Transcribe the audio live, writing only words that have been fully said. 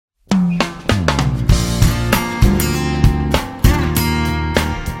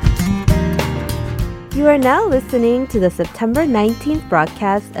You are now listening to the September 19th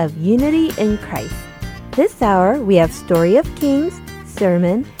broadcast of Unity in Christ. This hour, we have Story of Kings,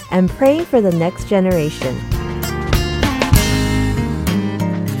 Sermon, and Praying for the Next Generation.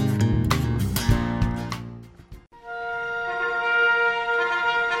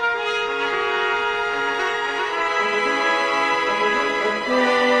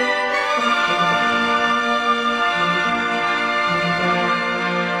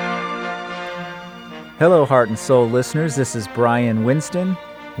 Hello, Heart and Soul listeners. This is Brian Winston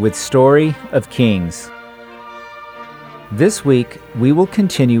with Story of Kings. This week, we will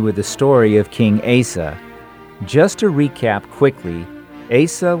continue with the story of King Asa. Just to recap quickly,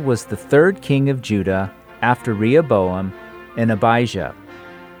 Asa was the third king of Judah after Rehoboam and Abijah.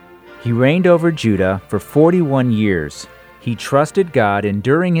 He reigned over Judah for 41 years. He trusted God, and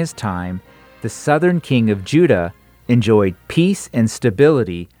during his time, the southern king of Judah enjoyed peace and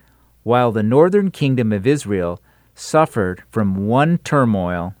stability, while the northern kingdom of Israel suffered from one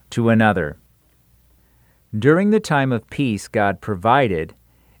turmoil to another. During the time of peace God provided,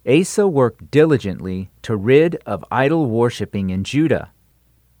 Asa worked diligently to rid of idol worshiping in Judah.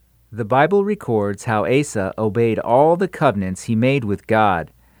 The Bible records how Asa obeyed all the covenants he made with God.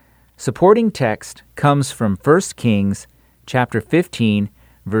 Supporting text comes from 1 Kings chapter 15,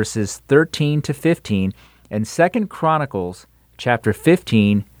 verses 13 to 15, and 2 Chronicles chapter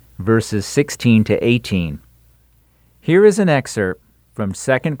 15, verses 16 to 18. Here is an excerpt from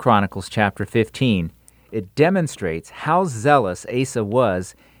 2 Chronicles chapter 15. It demonstrates how zealous Asa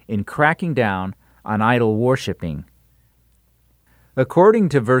was in cracking down on idol worshiping. According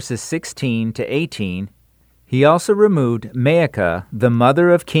to verses 16 to 18, he also removed Maacah, the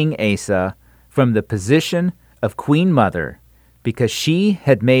mother of King Asa, from the position of queen mother, because she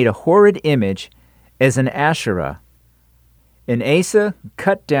had made a horrid image as an Asherah. And Asa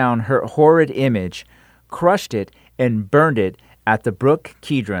cut down her horrid image, crushed it, and burned it at the brook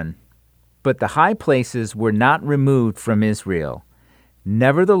Kidron. But the high places were not removed from Israel.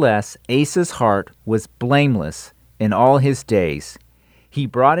 Nevertheless, Asa's heart was blameless in all his days. He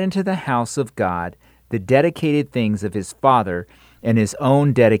brought into the house of God the dedicated things of his father and his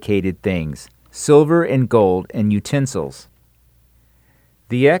own dedicated things, silver and gold and utensils.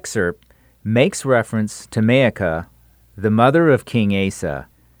 The excerpt makes reference to Maacah, the mother of King Asa.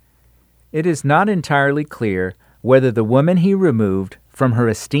 It is not entirely clear whether the woman he removed from her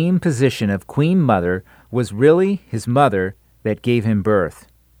esteemed position of queen mother was really his mother that gave him birth.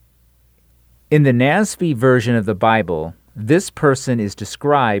 In the NASB version of the Bible, this person is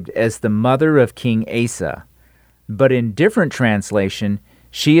described as the mother of King Asa, but in different translation,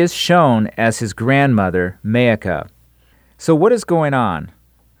 she is shown as his grandmother, Maacah. So what is going on?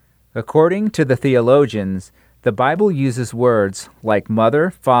 According to the theologians, the Bible uses words like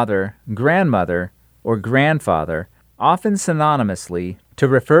mother, father, grandmother, or grandfather, often synonymously, to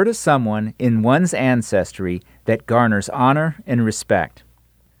refer to someone in one's ancestry that garners honor and respect.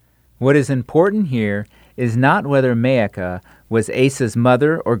 What is important here is not whether Maacah was Asa's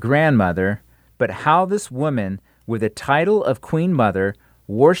mother or grandmother, but how this woman with the title of Queen Mother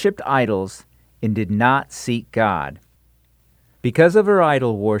worshipped idols and did not seek God. Because of her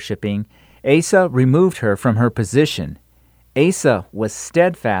idol worshiping, Asa removed her from her position. Asa was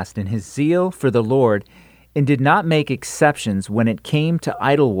steadfast in his zeal for the Lord and did not make exceptions when it came to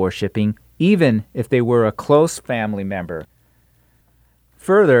idol worshiping, even if they were a close family member.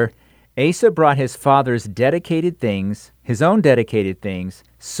 Further, Asa brought his father's dedicated things, his own dedicated things,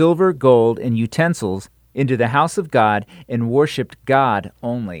 silver, gold, and utensils, into the house of God and worshipped God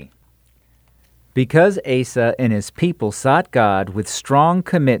only. Because Asa and his people sought God with strong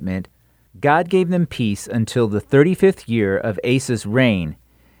commitment, God gave them peace until the 35th year of Asa's reign.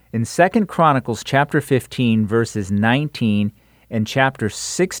 In 2 Chronicles chapter 15, verses 19 and chapter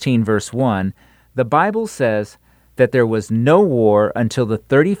 16, verse 1, the Bible says that there was no war until the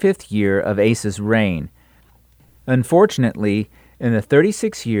 35th year of Asa's reign. Unfortunately, in the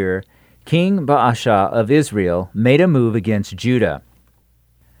 36th year, King Baasha of Israel made a move against Judah.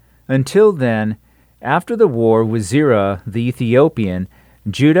 Until then, after the war with Zerah the Ethiopian,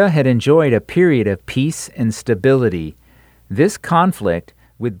 Judah had enjoyed a period of peace and stability. This conflict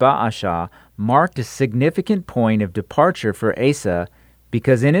with Baasha marked a significant point of departure for Asa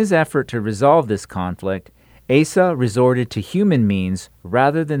because in his effort to resolve this conflict, Asa resorted to human means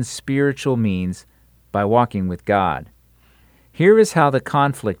rather than spiritual means by walking with God. Here is how the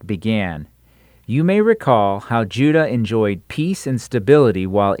conflict began. You may recall how Judah enjoyed peace and stability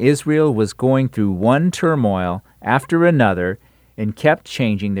while Israel was going through one turmoil after another and kept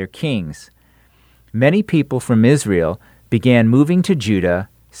changing their kings. Many people from Israel began moving to Judah,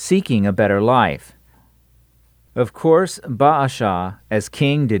 seeking a better life. Of course, Baasha, as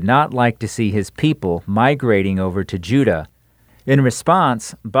king, did not like to see his people migrating over to Judah. In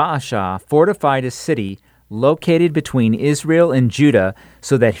response, Baasha fortified a city located between Israel and Judah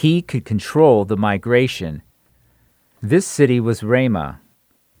so that he could control the migration. This city was Ramah.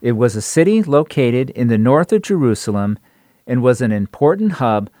 It was a city located in the north of Jerusalem and was an important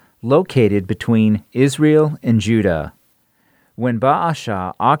hub located between Israel and Judah. When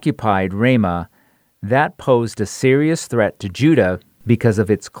Baasha occupied Ramah, that posed a serious threat to Judah because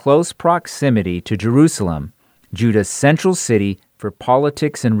of its close proximity to Jerusalem, Judah's central city for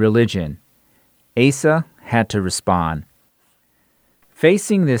politics and religion. Asa had to respond.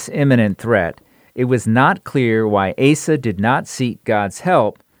 Facing this imminent threat, it was not clear why Asa did not seek God's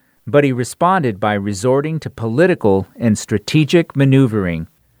help, but he responded by resorting to political and strategic maneuvering.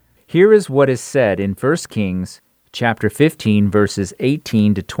 Here is what is said in 1 Kings chapter 15, verses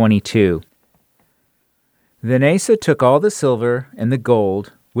 18 to 22. Then Asa took all the silver and the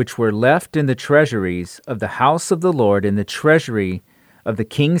gold which were left in the treasuries of the house of the Lord and the treasury of the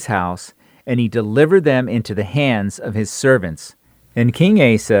king's house, and he delivered them into the hands of his servants. And King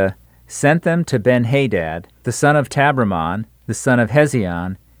Asa sent them to Ben-Hadad, the son of Tabrimon, the son of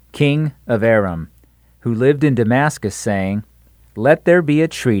Hezion, king of Aram, who lived in Damascus, saying, Let there be a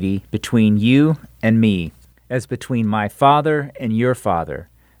treaty between you and me, as between my father and your father.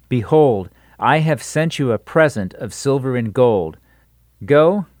 Behold, I have sent you a present of silver and gold.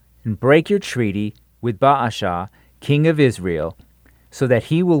 Go and break your treaty with Baasha, king of Israel, so that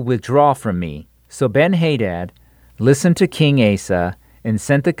he will withdraw from me. So Ben-Hadad listened to King Asa and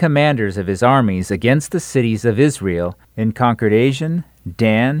sent the commanders of his armies against the cities of Israel and conquered Ajan,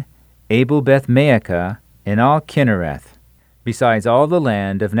 Dan, Abel-Beth-Maacah, and all Kinnereth, besides all the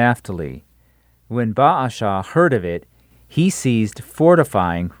land of Naphtali. When Baasha heard of it, he ceased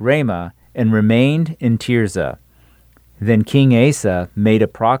fortifying Ramah and remained in Tirzah. Then King Asa made a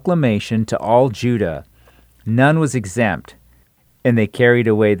proclamation to all Judah. None was exempt, and they carried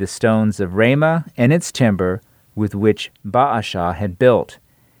away the stones of Ramah and its timber with which Baasha had built.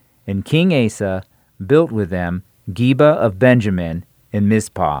 And King Asa built with them Geba of Benjamin and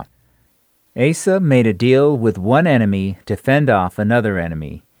Mizpah. Asa made a deal with one enemy to fend off another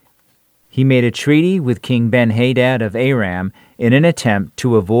enemy. He made a treaty with King Ben-Hadad of Aram in an attempt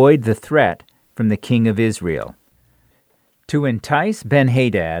to avoid the threat from the king of Israel. To entice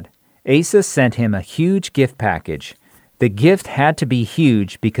Ben-Hadad, Asa sent him a huge gift package. The gift had to be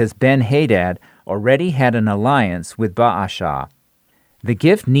huge because Ben-Hadad already had an alliance with Baasha. The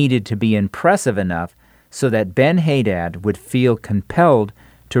gift needed to be impressive enough so that Ben-Hadad would feel compelled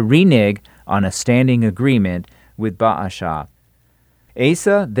to renege on a standing agreement with Baasha.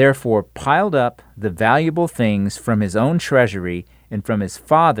 Asa therefore piled up the valuable things from his own treasury and from his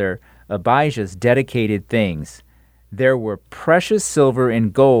father Abijah's dedicated things. There were precious silver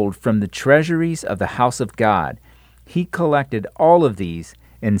and gold from the treasuries of the house of God. He collected all of these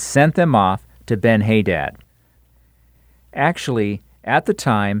and sent them off to Ben-Hadad. Actually, at the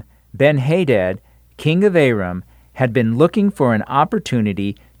time, Ben-Hadad, king of Aram, had been looking for an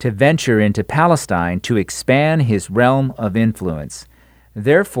opportunity to venture into Palestine to expand his realm of influence.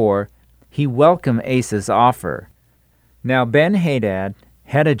 Therefore, he welcomed Asa's offer. Now Ben-Hadad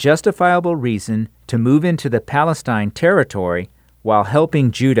had a justifiable reason to move into the Palestine territory while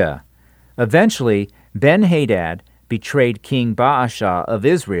helping Judah. Eventually, Ben-Hadad betrayed King Baasha of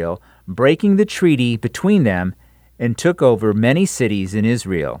Israel, breaking the treaty between them, and took over many cities in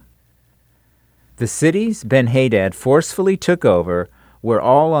Israel. The cities Ben-Hadad forcefully took over were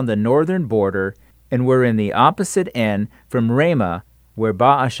all on the northern border and were in the opposite end from Ramah, where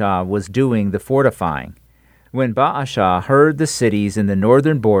Baasha was doing the fortifying. When Baasha heard the cities in the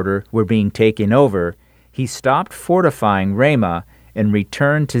northern border were being taken over, he stopped fortifying Ramah and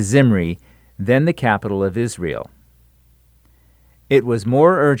returned to Zimri, then the capital of Israel. It was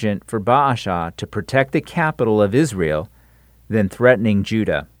more urgent for Baasha to protect the capital of Israel than threatening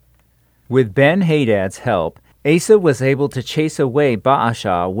Judah. With Ben-Hadad's help, Asa was able to chase away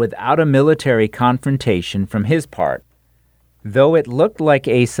Baasha without a military confrontation from his part. Though it looked like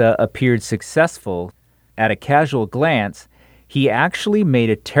Asa appeared successful at a casual glance, he actually made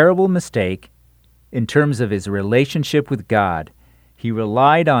a terrible mistake in terms of his relationship with God. He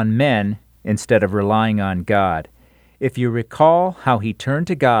relied on men instead of relying on God. If you recall how he turned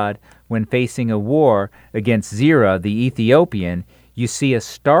to God when facing a war against Zerah the Ethiopian, you see a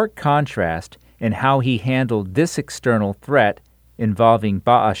stark contrast in how he handled this external threat involving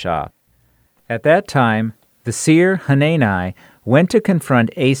Baasha. At that time, the seer Hanani went to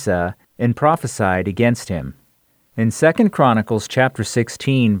confront Asa and prophesied against him. In 2 Chronicles chapter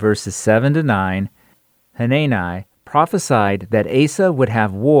 16, verses 7 to 9, Hanani, prophesied that Asa would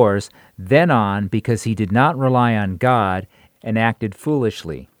have wars then on because he did not rely on God and acted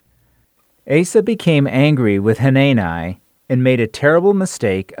foolishly. Asa became angry with Hanani and made a terrible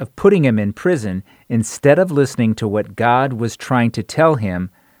mistake of putting him in prison instead of listening to what God was trying to tell him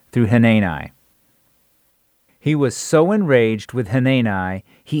through Hanani. He was so enraged with Hanani,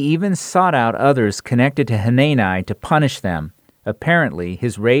 he even sought out others connected to Hanani to punish them. Apparently,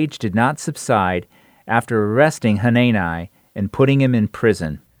 his rage did not subside after arresting Hanani and putting him in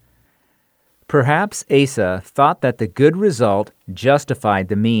prison. Perhaps Asa thought that the good result justified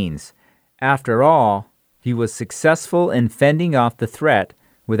the means. After all, he was successful in fending off the threat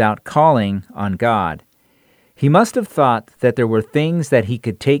without calling on God. He must have thought that there were things that he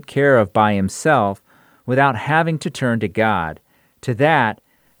could take care of by himself without having to turn to God. To that,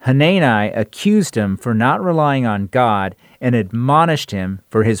 Hanani accused him for not relying on God and admonished him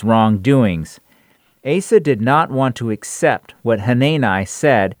for his wrongdoings. Asa did not want to accept what Hanani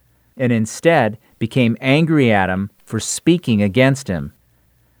said and instead became angry at him for speaking against him.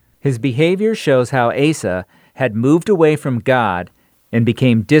 His behavior shows how Asa had moved away from God and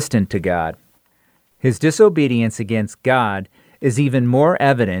became distant to God. His disobedience against God is even more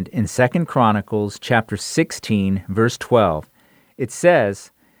evident in 2 Chronicles chapter 16, verse 12. It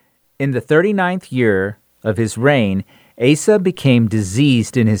says, "In the 39th year of his reign, Asa became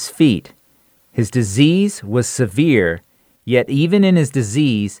diseased in his feet. His disease was severe, yet even in his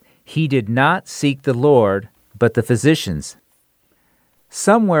disease he did not seek the Lord, but the physicians."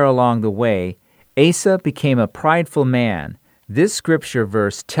 Somewhere along the way, Asa became a prideful man. This scripture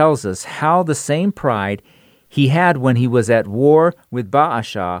verse tells us how the same pride he had when he was at war with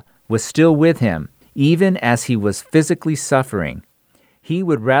Baasha was still with him, even as he was physically suffering. He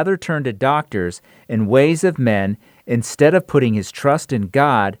would rather turn to doctors and ways of men instead of putting his trust in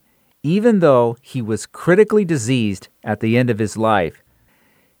God, even though he was critically diseased at the end of his life.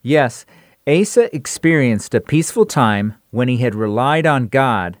 Yes, Asa experienced a peaceful time when he had relied on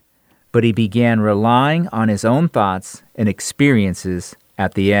God, but he began relying on his own thoughts and experiences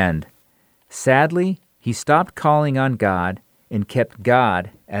at the end. Sadly, he stopped calling on God and kept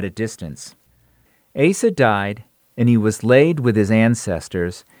God at a distance. Asa died, and he was laid with his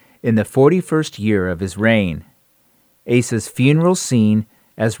ancestors in the 41st year of his reign. Asa's funeral scene,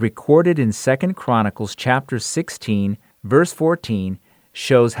 as recorded in 2 Chronicles chapter 16, verse 14,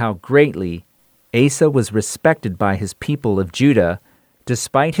 shows how greatly Asa was respected by his people of Judah,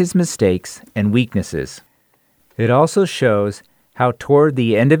 despite his mistakes and weaknesses. It also shows how toward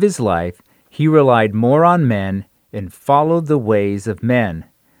the end of his life, he relied more on men and followed the ways of men.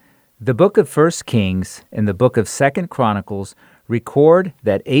 The book of 1 Kings and the book of 2 Chronicles record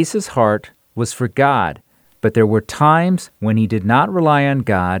that Asa's heart was for God, but there were times when he did not rely on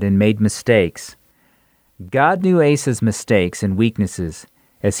God and made mistakes. God knew Asa's mistakes and weaknesses,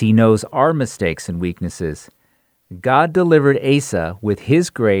 as he knows our mistakes and weaknesses. God delivered Asa with his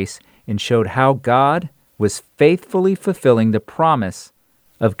grace and showed how God was faithfully fulfilling the promise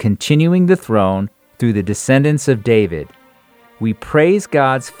of continuing the throne through the descendants of David. We praise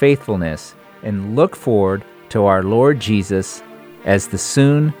God's faithfulness and look forward to our Lord Jesus as the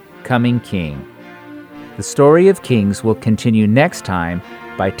soon-coming King. The story of Kings will continue next time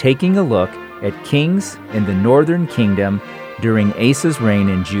by taking a look at kings in the northern kingdom during Asa's reign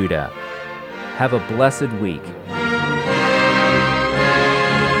in Judah. Have a blessed week.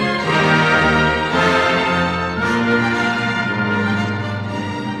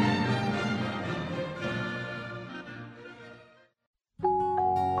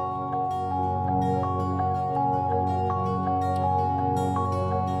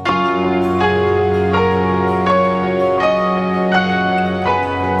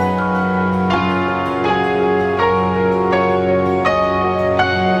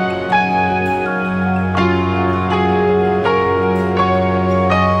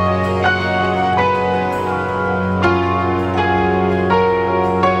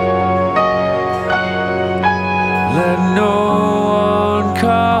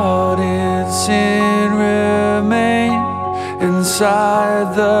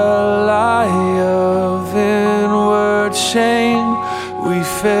 Inside the lie of inward shame, we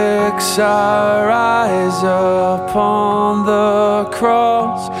fix our eyes upon the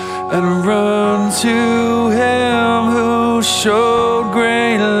cross and run to Him who showed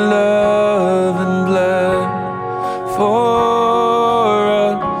great love and bled for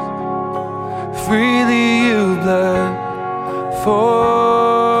us. Freely you bled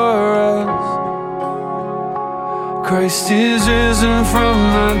for us. Christ is risen from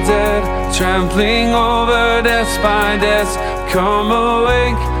the dead, trampling over death by death. Come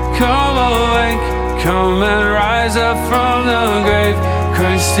awake, come awake, come and rise up from the grave.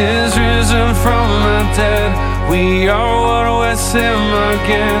 Christ is risen from the dead. We are one with him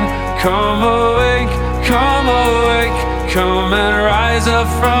again. Come awake, come awake, come and rise up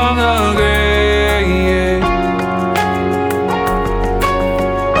from the grave.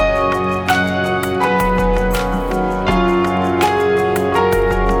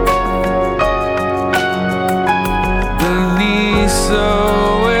 Beneath the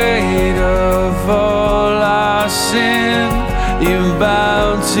weight of all our sin, you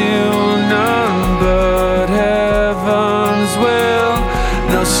bow to none but heaven's will.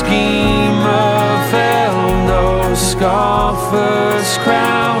 No scheme of hell, no scoffer's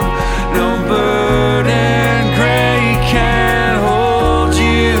crown, no burden great can hold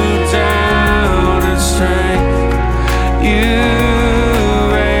you down. In strength you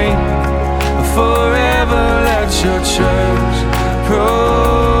reign forever. Let your church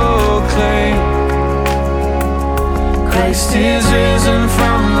proclaim Christ is risen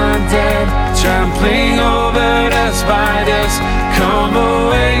from the dead, trampling over death by death. Come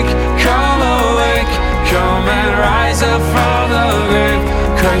awake, come awake, come and rise up from the grave.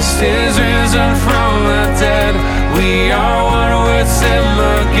 Christ is risen from the dead. We are one with him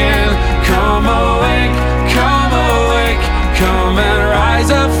again. Come awake, come awake, come and rise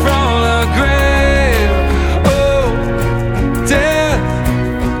up from the grave. Oh, death,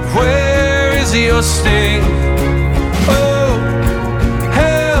 where is your sting? Oh,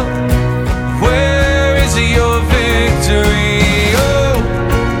 hell, where is your victory?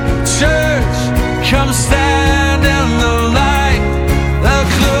 Come stand in the light. The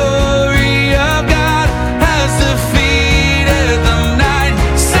glory of God has defeated the night.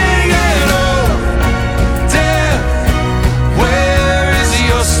 Sing it, oh, death, where is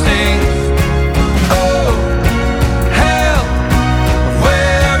your sting? Oh, hell,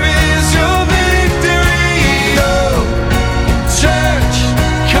 where is your victory? Oh, church,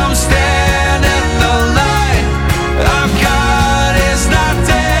 come stand in the light. Our God is not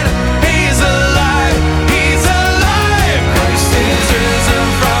dead, he's alive. He's alive. Christ is risen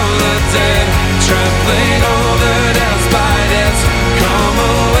from the dead, trampling over death by death. Come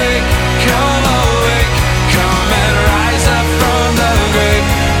awake, come awake, come and rise up from the grave.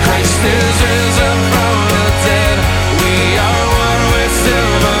 Christ is risen from the dead. We are one with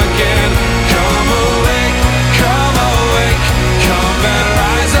him again. Come awake, come awake, come and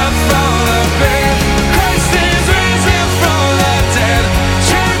rise up from the grave. Christ is risen from the dead,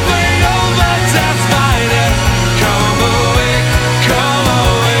 trampling over death by death. Come awake, come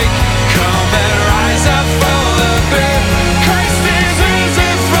awake, come and rise up from the grave. Christ is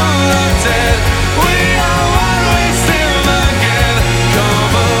risen from the dead. We are one with him again.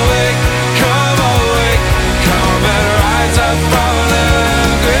 Come awake, come awake, come and rise up from the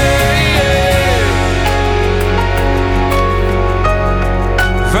grave.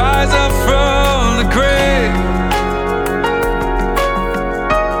 Rise up from the grave.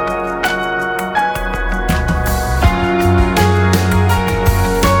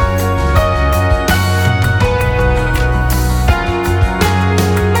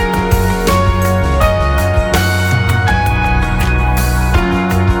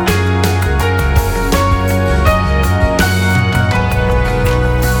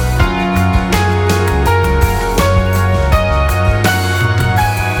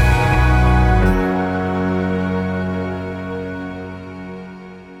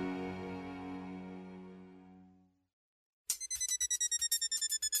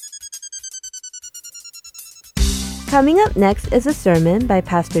 Coming up next is a sermon by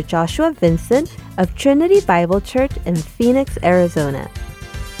Pastor Joshua Vincent of Trinity Bible Church in Phoenix, Arizona.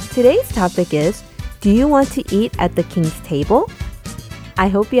 Today's topic is, do you want to eat at the King's table? I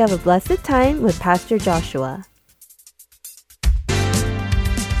hope you have a blessed time with Pastor Joshua.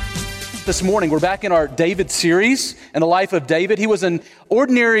 This morning, we're back in our David series and the life of David. He was an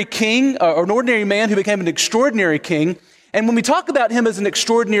ordinary king, or an ordinary man who became an extraordinary king. And when we talk about him as an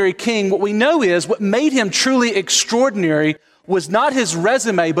extraordinary king, what we know is what made him truly extraordinary was not his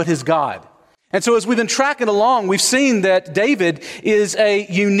resume, but his God. And so as we've been tracking along, we've seen that David is a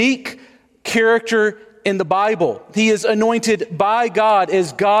unique character in the Bible. He is anointed by God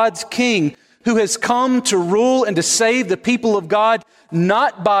as God's king, who has come to rule and to save the people of God,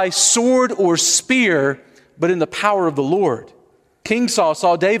 not by sword or spear, but in the power of the Lord. King Saul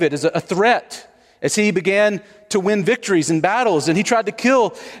saw David as a threat as he began to win victories in battles, and he tried to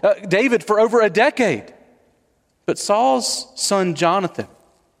kill David for over a decade. But Saul's son Jonathan,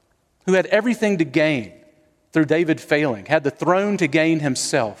 who had everything to gain through David failing, had the throne to gain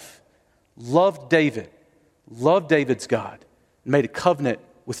himself, loved David, loved David's God, and made a covenant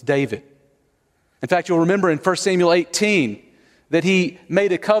with David. In fact, you'll remember in 1 Samuel 18 that he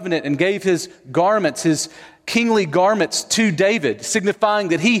made a covenant and gave his garments, his kingly garments, to David, signifying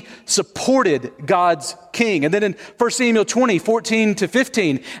that he supported God's king. And then in 1 Samuel 20, 14 to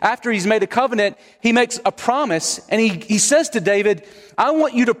 15, after he's made a covenant, he makes a promise, and he says to David, I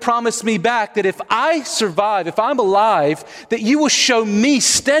want you to promise me back that if I survive, if I'm alive, that you will show me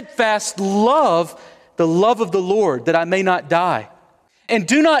steadfast love, the love of the Lord, that I may not die. And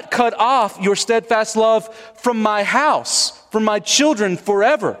do not cut off your steadfast love from my house, from my children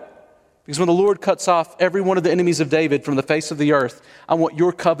forever. Because when the Lord cuts off every one of the enemies of David from the face of the earth, I want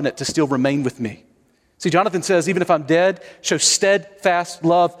your covenant to still remain with me. See, Jonathan says, even if I'm dead, show steadfast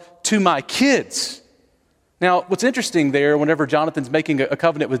love to my kids. Now, what's interesting there, whenever Jonathan's making a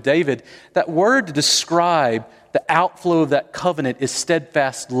covenant with David, that word to describe the outflow of that covenant is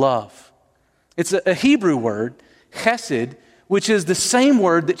steadfast love. It's a Hebrew word, chesed, which is the same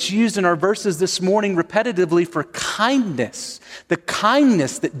word that's used in our verses this morning repetitively for kindness. The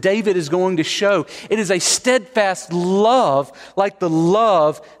kindness that David is going to show. It is a steadfast love, like the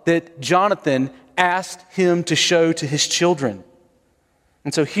love that Jonathan asked him to show to his children.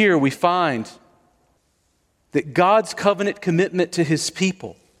 And so here we find that God's covenant commitment to his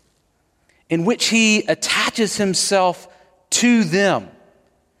people, in which he attaches himself to them,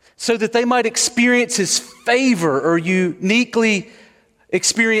 so that they might experience his favor or uniquely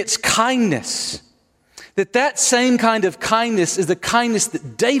experience kindness. That same kind of kindness is the kindness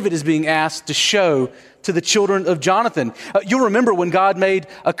that David is being asked to show to the children of Jonathan. You'll remember when God made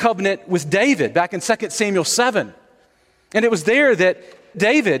a covenant with David back in 2 Samuel 7. And it was there that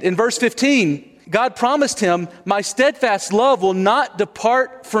David, in verse 15, God promised him, my steadfast love will not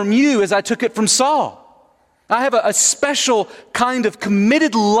depart from you as I took it from Saul. I have a special kind of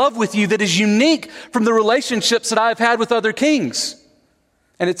committed love with you that is unique from the relationships that I've had with other kings.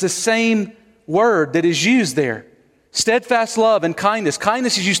 And it's the same word that is used there. Steadfast love and kindness.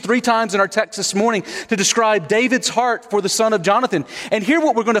 Kindness is used 3 times in our text this morning to describe David's heart for the son of Jonathan. And here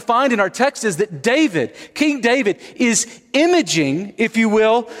what we're going to find in our text is that David, King David, is imaging, if you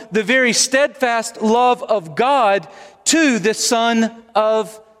will, the very steadfast love of God to the son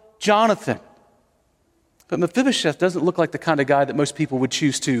of Jonathan. But Mephibosheth doesn't look like the kind of guy that most people would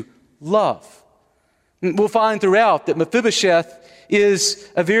choose to love. We'll find throughout that Mephibosheth is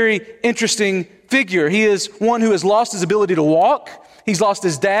a very interesting figure. He is one who has lost his ability to walk. He's lost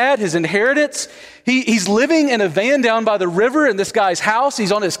his dad, his inheritance. He's living in a van down by the river in this guy's house.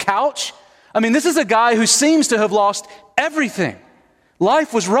 He's on his couch. I mean, this is a guy who seems to have lost everything.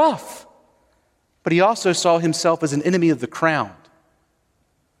 Life was rough. But he also saw himself as an enemy of the crown.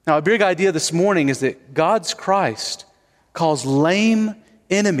 Now, a big idea this morning is that God's Christ calls lame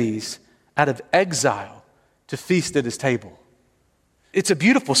enemies out of exile to feast at his table. It's a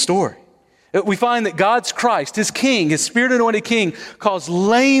beautiful story. We find that God's Christ, his king, his spirit-anointed king, calls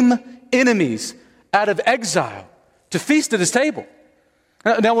lame enemies out of exile to feast at his table.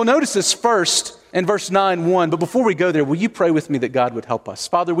 Now we'll notice this first in verse 9:1, but before we go there, will you pray with me that God would help us?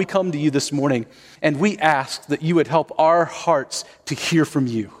 Father, we come to you this morning and we ask that you would help our hearts to hear from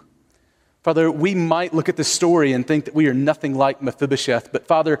you. Father, we might look at this story and think that we are nothing like Mephibosheth, but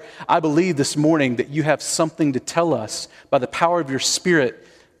Father, I believe this morning that you have something to tell us by the power of your Spirit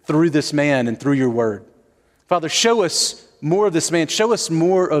through this man and through your word. Father, show us more of this man. Show us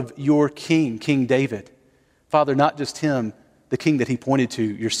more of your king, King David. Father, not just him, the king that he pointed to,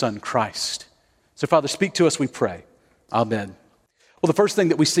 your son Christ. So Father, speak to us, we pray. Amen. Well, the first thing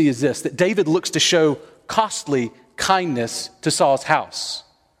that we see is this, that David looks to show costly kindness to Saul's house.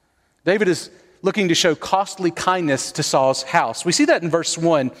 David is looking to show costly kindness to Saul's house. We see that in verse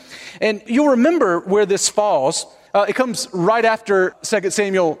 1. And you'll remember where this falls. It comes right after 2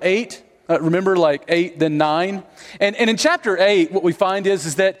 Samuel 8. Remember, like 8, then 9. And in chapter 8, what we find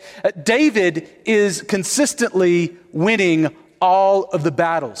is that David is consistently winning all of the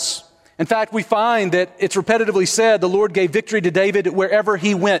battles. In fact, we find that it's repetitively said the Lord gave victory to David wherever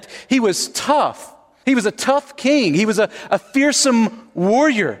he went. He was tough. He was a tough king. He was a fearsome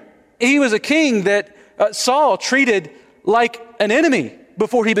warrior. He was a king that Saul treated like an enemy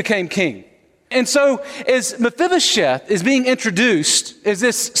before he became king. And so as Mephibosheth is being introduced, as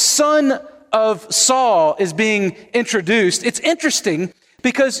this son of Saul is being introduced, it's interesting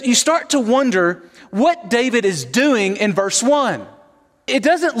because you start to wonder what David is doing in verse 1. It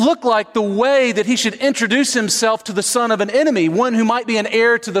doesn't look like the way that he should introduce himself to the son of an enemy, one who might be an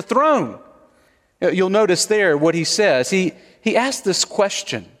heir to the throne. You'll notice there what he says. He asked this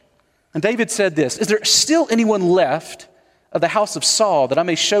question. And David said this, is there still anyone left of the house of Saul that I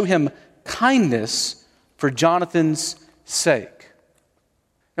may show him kindness for Jonathan's sake?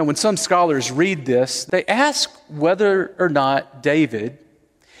 Now, when some scholars read this, they ask whether or not David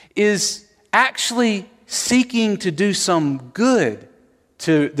is actually seeking to do some good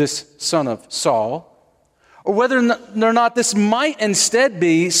to this son of Saul, or whether or not this might instead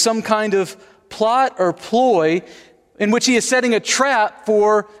be some kind of plot or ploy in which he is setting a trap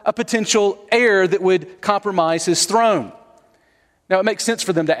for a potential heir that would compromise his throne. Now, it makes sense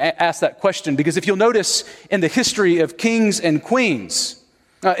for them to ask that question because if you'll notice in the history of kings and queens,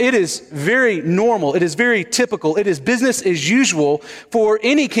 it is very normal, it is very typical, it is business as usual for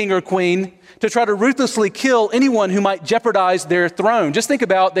any king or queen to try to ruthlessly kill anyone who might jeopardize their throne. Just think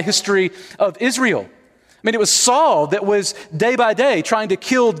about the history of Israel. I mean, it was Saul that was day by day trying to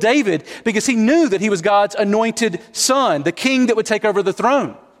kill David because he knew that he was God's anointed son, the king that would take over the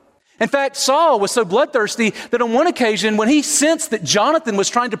throne. In fact, Saul was so bloodthirsty that on one occasion, when he sensed that Jonathan was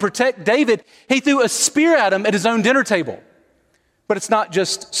trying to protect David, he threw a spear at him at his own dinner table. But it's not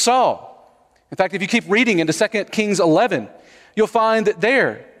just Saul. In fact, if you keep reading into 2 Kings 11, you'll find that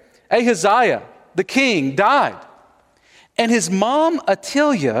there, Ahaziah, the king, died. And his mom,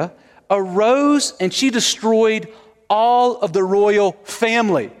 Athaliah, arose and she destroyed all of the royal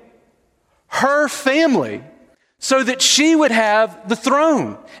family, her family, so that she would have the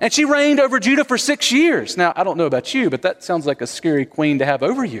throne. And she reigned over Judah for 6 years. Now, I don't know about you, but that sounds like a scary queen to have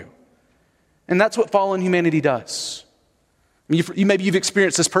over you. And that's what fallen humanity does. Maybe you've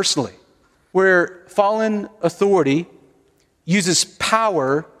experienced this personally, where fallen authority uses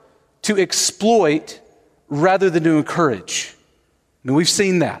power to exploit rather than to encourage. And we've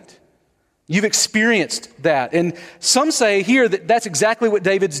seen that. You've experienced that. And some say here that that's exactly what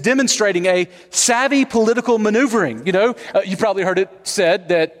David's demonstrating, a savvy political maneuvering. You probably heard it said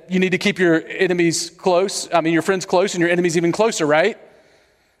that you need to keep your enemies close, your friends close and your enemies even closer, right?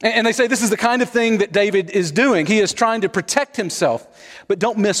 And they say this is the kind of thing that David is doing. He is trying to protect himself. But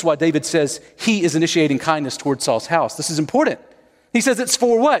don't miss why David says he is initiating kindness toward Saul's house. This is important. He says it's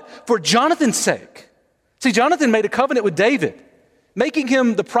for what? For Jonathan's sake. See, Jonathan made a covenant with David, making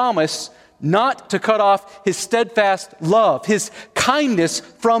him the promise not to cut off his steadfast love, his kindness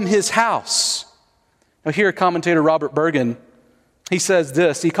from his house. Now here, commentator Robert Bergen, he says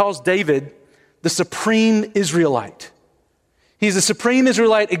this. He calls David the supreme Israelite. He's a supreme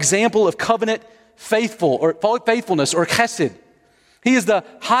Israelite example of covenant faithfulness or chesed. He is the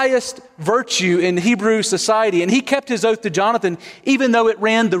highest virtue in Hebrew society, and he kept his oath to Jonathan even though it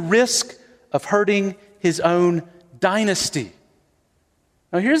ran the risk of hurting his own dynasty.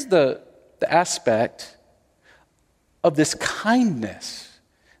 Now here's the aspect of this kindness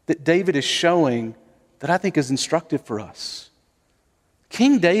that David is showing that I think is instructive for us.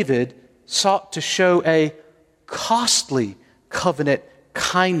 King David sought to show a costly covenant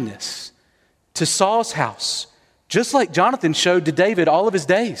kindness to Saul's house, just like Jonathan showed to David all of his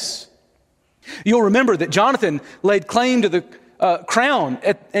days. You'll remember that Jonathan laid claim to the crown,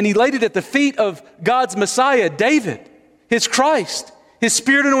 and he laid it at the feet of God's Messiah, David, his Christ, his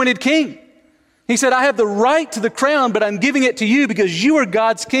Spirit-anointed king. He said, I have the right to the crown, but I'm giving it to you because you are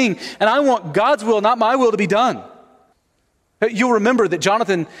God's king, and I want God's will, not my will, to be done. You'll remember that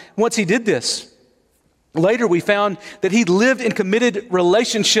Jonathan, once he did this, later we found that he lived in committed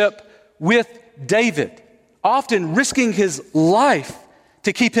relationship with David, often risking his life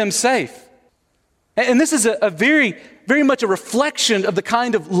to keep him safe. And this is a very, very much a reflection of the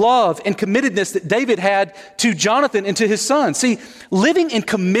kind of love and committedness that David had to Jonathan and to his son. See, living in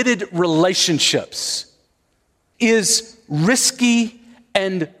committed relationships is risky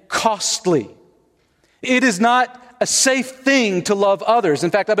and costly. It is not a safe thing to love others.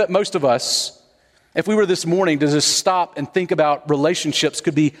 In fact, I bet most of us, if we were this morning to just stop and think about relationships,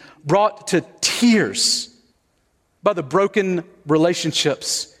 could be brought to tears by the broken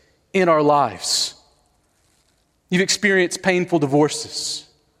relationships in our lives. You've experienced painful divorces,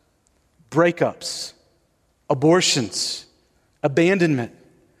 breakups, abortions, abandonment,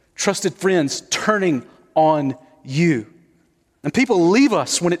 trusted friends turning on you. And people leave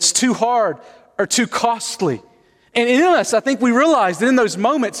us when it's too hard or too costly. And in us, I think we realize that in those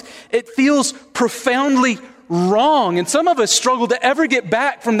moments, it feels profoundly wrong. And some of us struggle to ever get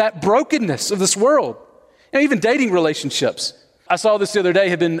back from that brokenness of this world. And even dating relationships. I saw this the other day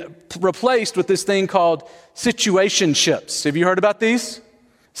have been replaced with this thing called situationships. Have you heard about these?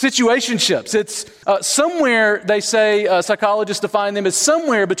 Situationships. It's somewhere, they say, psychologists define them as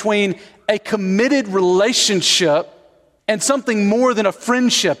somewhere between a committed relationship and something more than a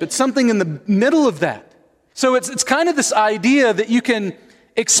friendship. It's something in the middle of that. So it's kind of this idea that you can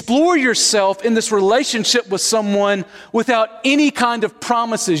explore yourself in this relationship with someone without any kind of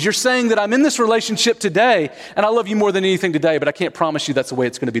promises. You're saying that I'm in this relationship today, and I love you more than anything today, but I can't promise you that's the way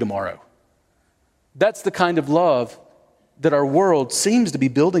it's going to be tomorrow. That's the kind of love that our world seems to be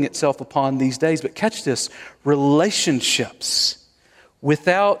building itself upon these days. But catch this, relationships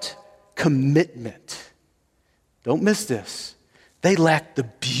without commitment, don't miss this, they lack the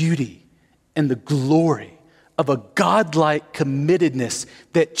beauty and the glory of a godlike committedness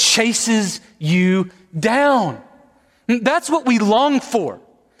that chases you down. That's what we long for.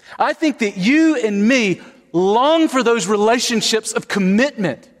 I think that you and me long for those relationships of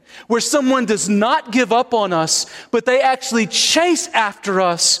commitment where someone does not give up on us, but they actually chase after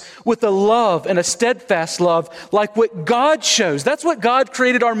us with a love and a steadfast love like what God shows. That's what God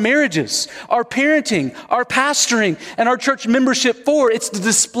created our marriages, our parenting, our pastoring, and our church membership for. It's to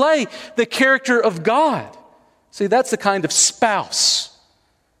display the character of God. See, that's the kind of spouse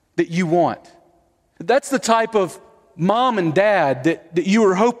that you want. That's the type of mom and dad that you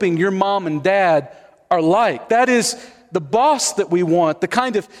are hoping your mom and dad are like. That is the boss that we want, the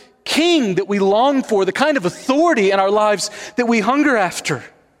kind of king that we long for, the kind of authority in our lives that we hunger after.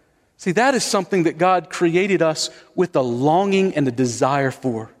 See, that is something that God created us with a longing and a desire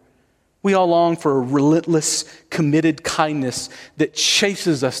for. We all long for a relentless, committed kindness that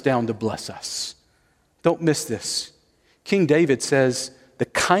chases us down to bless us. Don't miss this. King David says, the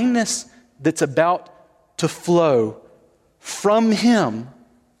kindness that's about to flow from him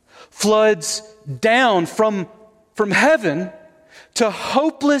floods down from heaven to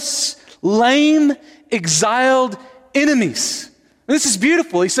hopeless, lame, exiled enemies. This is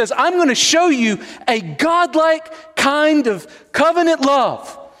beautiful. He says, I'm going to show you a godlike kind of covenant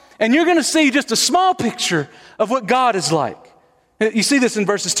love. And you're going to see just a small picture of what God is like. You see this in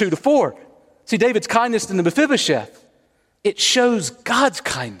verses 2-4. See, David's kindness to Mephibosheth, it shows God's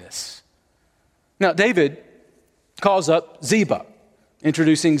kindness. Now, David calls up Ziba,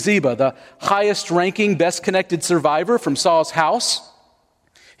 introducing Ziba, the highest ranking, best connected survivor from Saul's house.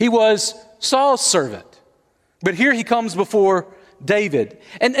 He was Saul's servant, but here he comes before David.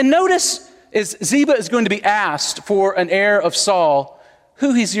 And notice as Ziba is going to be asked for an heir of Saul,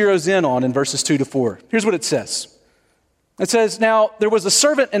 who he zeroes in on in verses 2-4. Here's what it says. It says, now there was a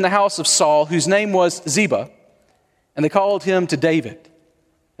servant in the house of Saul whose name was Ziba, and they called him to David.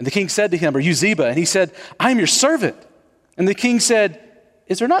 And the king said to him, are you Ziba? And he said, I am your servant. And the king said,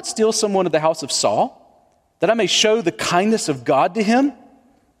 is there not still someone of the house of Saul, that I may show the kindness of God to him?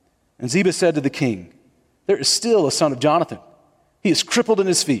 And Ziba said to the king, there is still a son of Jonathan. He is crippled in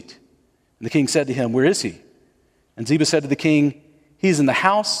his feet. And the king said to him, where is he? And Ziba said to the king, he is in the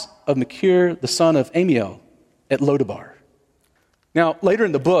house of Machir, the son of Amiel, at Lodabar. Now, later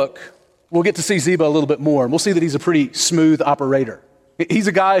in the book, we'll get to see Ziba a little bit more, and we'll see that he's a pretty smooth operator. He's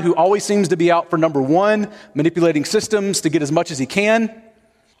a guy who always seems to be out for number one, manipulating systems to get as much as he can.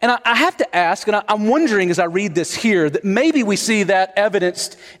 And I have to ask, and I'm wondering as I read this here, that maybe we see that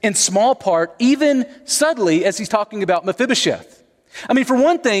evidenced in small part, even subtly, as he's talking about Mephibosheth. I mean, for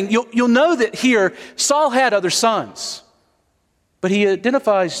one thing, you'll know that here, Saul had other sons, but he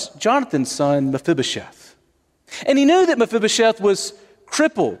identifies Jonathan's son, Mephibosheth. And he knew that Mephibosheth was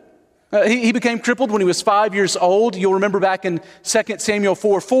crippled. He became crippled when he was 5 years old. You'll remember back in 2 Samuel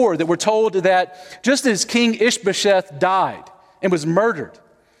 4:4 that we're told that just as King Ishbosheth died and was murdered,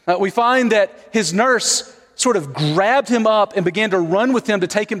 we find that his nurse sort of grabbed him up and began to run with him to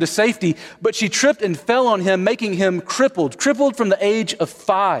take him to safety, but she tripped and fell on him, making him crippled from the age of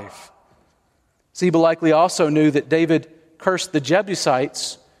 5. Ziba likely also knew that David cursed the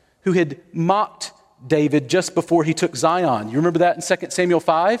Jebusites who had mocked David just before he took Zion. You remember that in 2 Samuel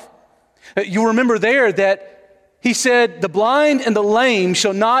 5? You remember there that he said, the blind and the lame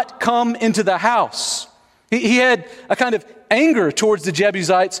shall not come into the house. He had a kind of anger towards the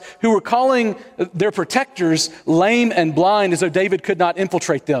Jebusites who were calling their protectors lame and blind as though David could not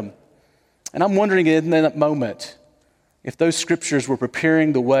infiltrate them. And I'm wondering in that moment if those scriptures were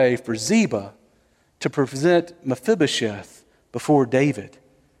preparing the way for Ziba to present Mephibosheth before David.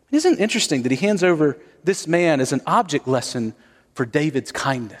 Isn't it interesting that he hands over this man as an object lesson for David's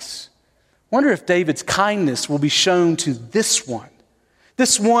kindness? I wonder if David's kindness will be shown to this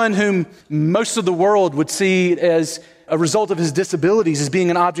one whom most of the world would see as a result of his disabilities as being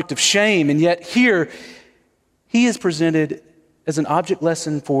an object of shame, and yet here he is presented as an object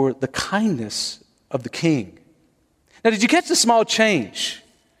lesson for the kindness of the king. Now, did you catch the small change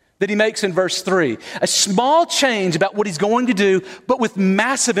that he makes in verse 3? A small change about what he's going to do, but with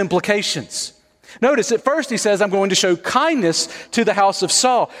massive implications. Notice at first he says, I'm going to show kindness to the house of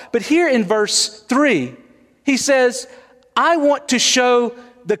Saul. But here in verse 3, he says, I want to show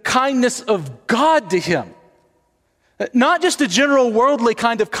the kindness of God to him. Not just a general worldly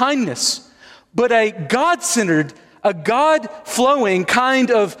kind of kindness, but a God-centered, a God-flowing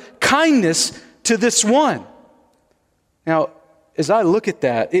kind of kindness to this one. Now, as I look at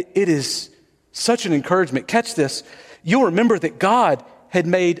that, it is such an encouragement. Catch this. You'll remember that God had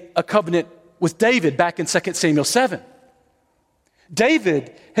made a covenant with David back in 2 Samuel 7.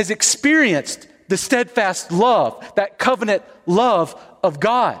 David has experienced the steadfast love, that covenant love of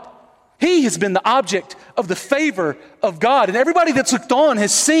God. He has been the object of the favor of God. And everybody that's looked on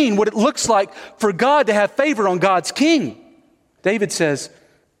has seen what it looks like for God to have favor on God's king. David says,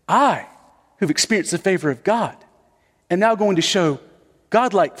 I, who've experienced the favor of God, am now going to show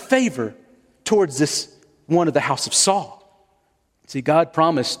God-like favor towards this one of the house of Saul. See, God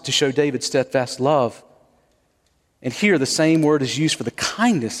promised to show David steadfast love. And here the same word is used for the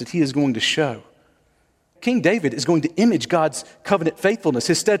kindness that he is going to show. King David is going to image God's covenant faithfulness,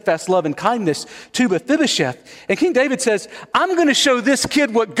 his steadfast love and kindness to Mephibosheth. And King David says, I'm going to show this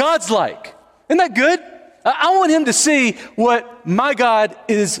kid what God's like. Isn't that good? I want him to see what my God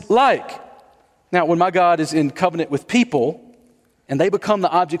is like. Now, when my God is in covenant with people and they become the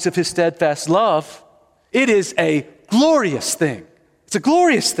objects of his steadfast love, it is a glorious thing. It's a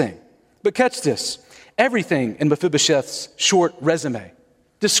glorious thing. But catch this. Everything in Mephibosheth's short resume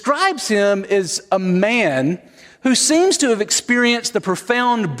describes him as a man who seems to have experienced the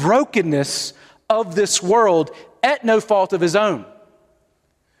profound brokenness of this world at no fault of his own.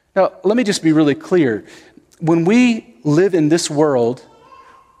 Now, let me just be really clear. When we live in this world,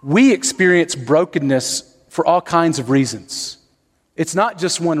 we experience brokenness for all kinds of reasons. It's not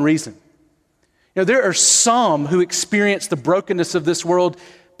just one reason. You know, there are some who experience the brokenness of this world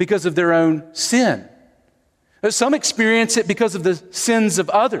because of their own sin. Some experience it because of the sins of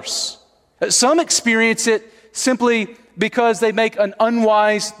others. Some experience it simply because they make an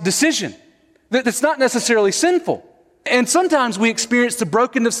unwise decision that's not necessarily sinful. And sometimes we experience the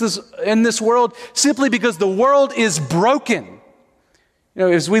brokenness in this world simply because the world is broken. You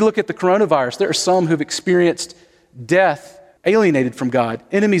know, as we look at the coronavirus, there are some who've experienced death, alienated from God,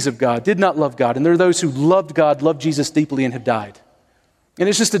 enemies of God, did not love God. And there are those who loved God, loved Jesus deeply, and have died. And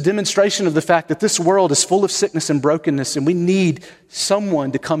it's just a demonstration of the fact that this world is full of sickness and brokenness, and we need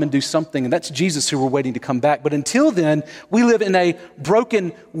someone to come and do something, and that's Jesus who we're waiting to come back. But until then, we live in a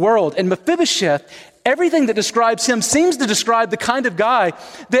broken world. And Mephibosheth, everything that describes him seems to describe the kind of guy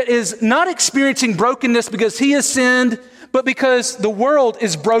that is not experiencing brokenness because he has sinned, but because the world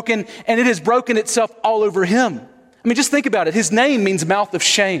is broken, and it has broken itself all over him. I mean, just think about it. His name means mouth of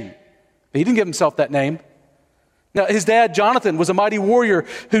shame. But he didn't give himself that name. Now, his dad, Jonathan, was a mighty warrior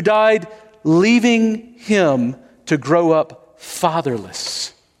who died leaving him to grow up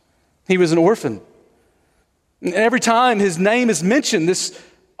fatherless. He was an orphan. And every time his name is mentioned, this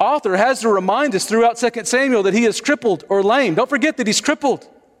author has to remind us throughout 2 Samuel that he is crippled or lame. Don't forget that he's crippled.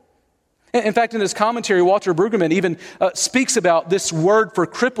 In fact, in his commentary, Walter Brueggemann even speaks about this word for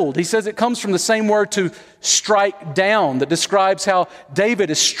crippled. He says it comes from the same word to strike down that describes how David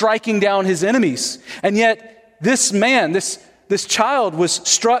is striking down his enemies. And yet, this man, this child was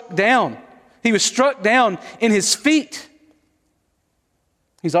struck down. He was struck down in his feet.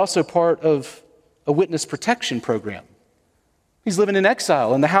 He's also part of a witness protection program. He's living in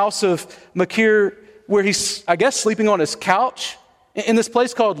exile in the house of Machir, where he's, I guess, sleeping on his couch in this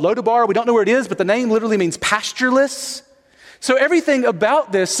place called Lodabar. We don't know where it is, but the name literally means pastureless. So everything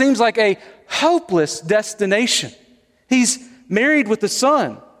about this seems like a hopeless destination. He's married with a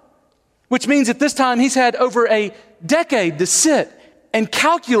son, which means at this time he's had over a decade to sit and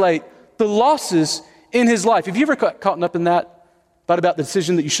calculate the losses in his life. Have you ever caught up in that? Thought about the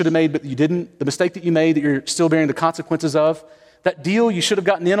decision that you should have made but you didn't? The mistake that you made that you're still bearing the consequences of? That deal you should have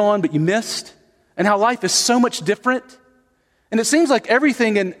gotten in on but you missed? And how life is so much different? And it seems like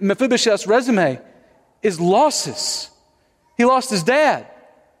everything in Mephibosheth's resume is losses. He lost his dad,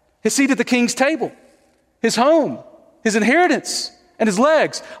 his seat at the king's table, his home, his inheritance, and his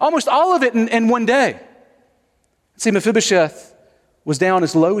legs. Almost all of it in one day. See, Mephibosheth was down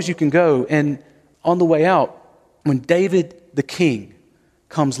as low as you can go, and on the way out, when David the king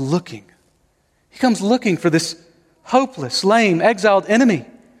comes looking, he comes looking for this hopeless, lame, exiled enemy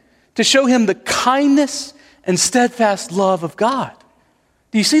to show him the kindness and steadfast love of God.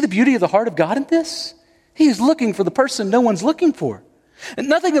 Do you see the beauty of the heart of God in this? He is looking for the person no one's looking for. And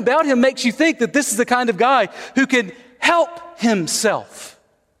nothing about him makes you think that this is the kind of guy who can help himself.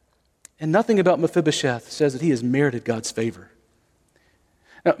 And nothing about Mephibosheth says that he has merited God's favor.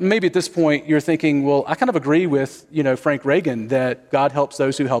 Now, maybe at this point you're thinking, well, I kind of agree with, Frank Reagan that God helps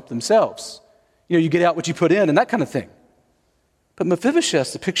those who help themselves. You get out what you put in and that kind of thing. But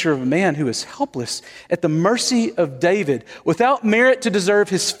Mephibosheth's the picture of a man who is helpless at the mercy of David without merit to deserve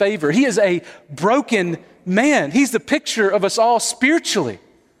his favor. He is a broken man. He's the picture of us all spiritually.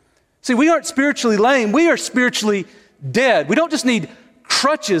 See, we aren't spiritually lame. We are spiritually dead. We don't just need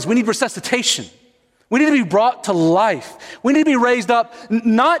crutches. We need resuscitation. We need to be brought to life. We need to be raised up,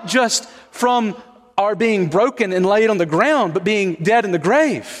 not just from our being broken and laid on the ground, but being dead in the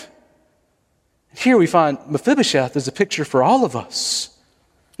grave. Here we find Mephibosheth as a picture for all of us.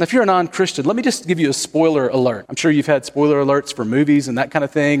 Now, if you're a non-Christian, let me just give you a spoiler alert. I'm sure you've had spoiler alerts for movies and that kind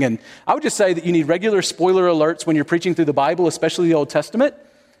of thing, and I would just say that you need regular spoiler alerts when you're preaching through the Bible, especially the Old Testament,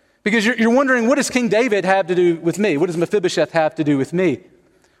 because you're wondering, what does King David have to do with me? What does Mephibosheth have to do with me?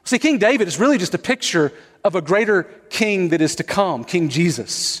 See, King David is really just a picture of a greater king that is to come, King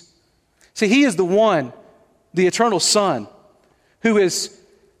Jesus. See, he is the one, the eternal Son, who is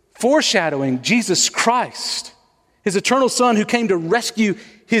foreshadowing Jesus Christ, his eternal Son who came to rescue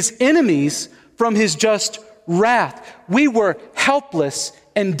his enemies from his just wrath. We were helpless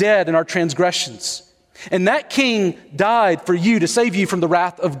and dead in our transgressions. And that king died for you to save you from the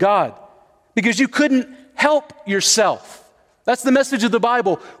wrath of God because you couldn't help yourself. That's the message of the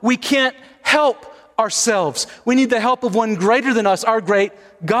Bible. We can't help ourselves. We need the help of one greater than us, our great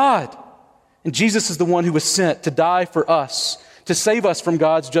God. And Jesus is the one who was sent to die for us, to save us from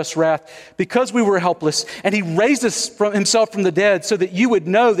God's just wrath because we were helpless. And he raised us from himself from the dead so that you would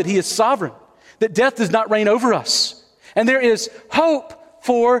know that he is sovereign, that death does not reign over us. And there is hope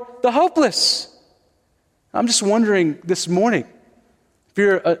for the hopeless. I'm just wondering this morning, if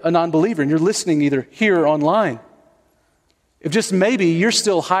you're a non-believer and you're listening either here or online, if just maybe you're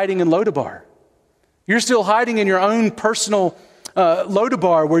still hiding in Lodabar. You're still hiding in your own personal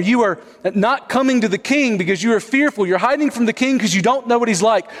Lodabar where you are not coming to the king because you are fearful. You're hiding from the king because you don't know what he's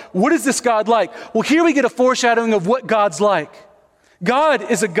like. What is this God like? Well, here we get a foreshadowing of what God's like. God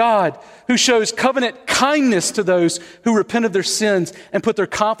is a God who shows covenant kindness to those who repent of their sins and put their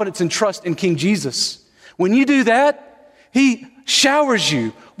confidence and trust in King Jesus. When you do that, he showers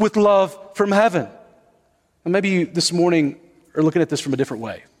you with love from heaven. And maybe you this morning are looking at this from a different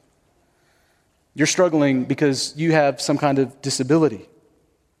way. You're struggling because you have some kind of disability,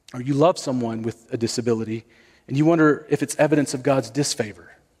 or you love someone with a disability, and you wonder if it's evidence of God's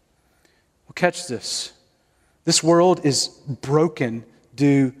disfavor. Well, catch this. This world is broken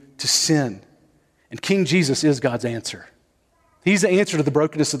due to sin, and King Jesus is God's answer. He's the answer to the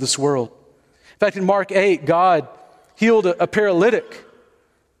brokenness of this world. In fact, in Mark 8, God healed a paralytic,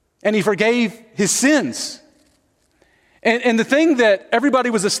 and he forgave his sins. And the thing that everybody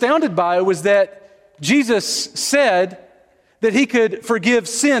was astounded by was that Jesus said that he could forgive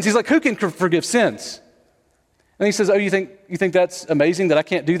sins. He's like, who can forgive sins? And he says, oh, you think that's amazing that I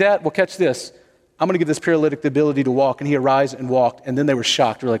can't do that? Well, catch this. I'm going to give this paralytic the ability to walk. And he arose and walked. And then they were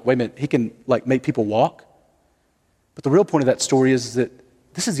shocked. They're like, wait a minute, he can make people walk? But the real point of that story is that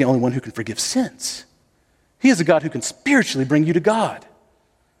this is the only one who can forgive sins. He is a God who can spiritually bring you to God.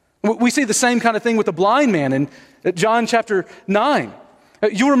 We see the same kind of thing with the blind man in John chapter 9.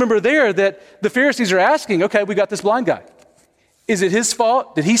 You'll remember there that the Pharisees are asking, okay, we got this blind guy. Is it his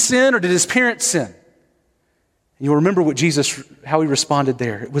fault? Did he sin or did his parents sin? And you'll remember how he responded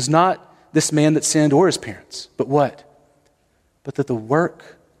there. It was not this man that sinned or his parents, but what? But that the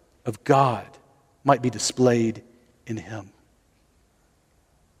work of God might be displayed in him.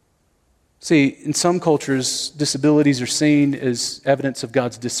 See, in some cultures, disabilities are seen as evidence of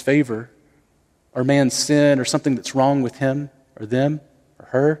God's disfavor, or man's sin, or something that's wrong with him, or them, or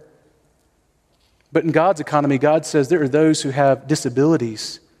her. But in God's economy, God says there are those who have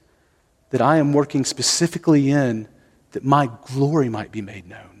disabilities that I am working specifically in that my glory might be made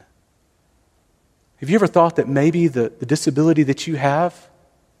known. Have you ever thought that maybe the disability that you have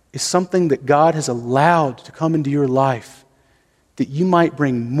is something that God has allowed to come into your life that you might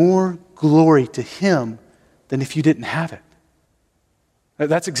bring more glory to him than if you didn't have it?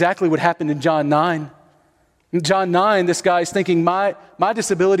 That's exactly what happened in John 9. In John 9, this guy's thinking, my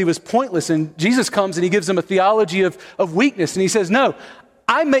disability was pointless, and Jesus comes and he gives him a theology of weakness, and he says, no,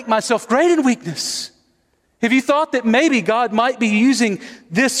 I make myself great in weakness. Have you thought that maybe God might be using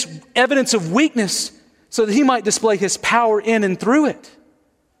this evidence of weakness so that he might display his power in and through it?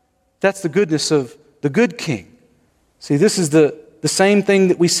 That's the goodness of the good king. See, this is the same thing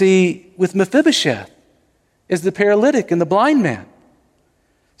that we see with Mephibosheth, is the paralytic and the blind man.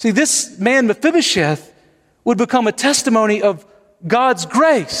 See, this man Mephibosheth would become a testimony of God's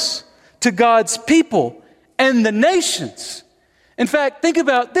grace to God's people and the nations. In fact, think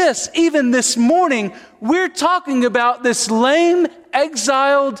about this. Even this morning, we're talking about this lame,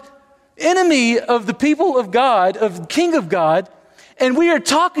 exiled enemy of the people of God, of the King of God, And we are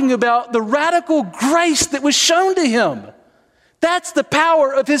talking about the radical grace that was shown to him. That's the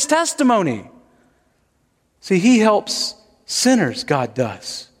power of his testimony. See, he helps sinners, God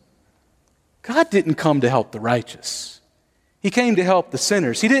does. God didn't come to help the righteous. He came to help the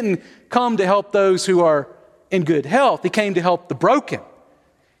sinners. He didn't come to help those who are in good health. He came to help the broken.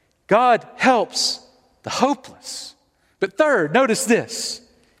 God helps the hopeless. But third, notice this.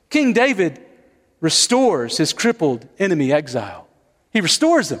 King David restores his crippled enemy exile. He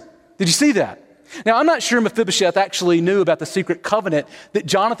restores them. Did you see that? Now, I'm not sure Mephibosheth actually knew about the secret covenant that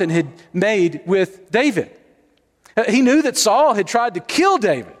Jonathan had made with David. He knew that Saul had tried to kill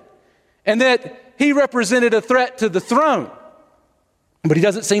David and that he represented a threat to the throne. But he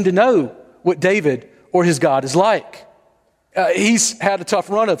doesn't seem to know what David or his God is like. He's had a tough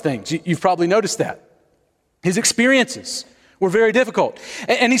run of things. You've probably noticed that. His experiences were very difficult.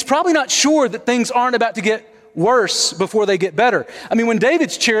 And he's probably not sure that things aren't about to get worse before they get better. I mean, when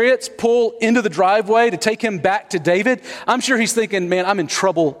David's chariots pull into the driveway to take him back to David, I'm sure he's thinking, man, I'm in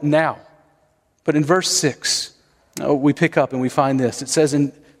trouble now. But in verse 6, we pick up and we find this. It says,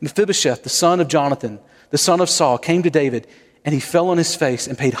 "And Mephibosheth, the son of Jonathan, the son of Saul, came to David, and he fell on his face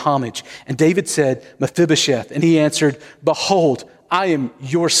and paid homage. And David said, 'Mephibosheth.' And he answered, 'Behold, I am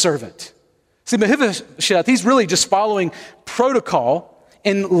your servant.'" See, Mephibosheth, he's really just following protocol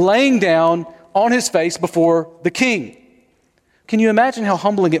and laying down on his face before the king. Can you imagine how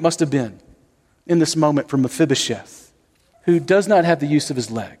humbling it must have been in this moment for Mephibosheth, who does not have the use of his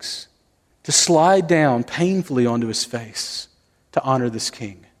legs, to slide down painfully onto his face to honor this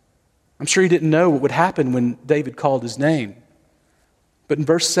king? I'm sure he didn't know what would happen when David called his name. But in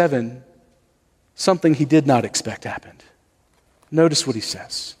verse 7, something he did not expect happened. Notice what he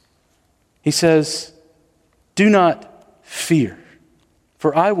says. He says, "Do not fear,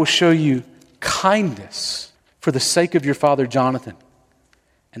 for I will show you kindness for the sake of your father Jonathan,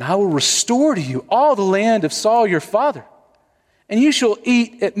 and I will restore to you all the land of Saul your father, and you shall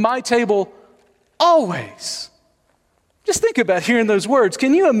eat at my table always." Just think about hearing those words.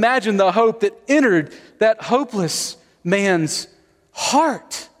 Can you imagine the hope that entered that hopeless man's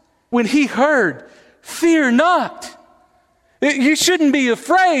heart when he heard, "Fear not. You shouldn't be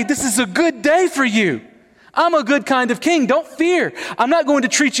afraid. This is a good day for you. I'm a good kind of king. Don't fear. I'm not going to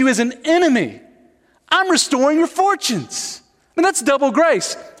treat you as an enemy. I'm restoring your fortunes." And that's double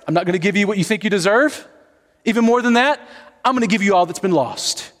grace. I'm not going to give you what you think you deserve. Even more than that, I'm going to give you all that's been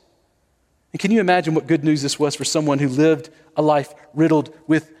lost. And can you imagine what good news this was for someone who lived a life riddled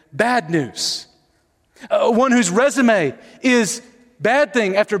with bad news? One whose resume is bad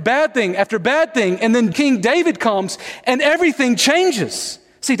thing after bad thing after bad thing. And then King David comes and everything changes.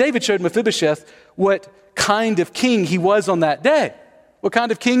 See, David showed Mephibosheth what kind of king he was on that day. What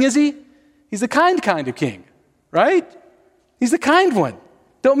kind of king is he? He's the kind of king, right? He's the kind one.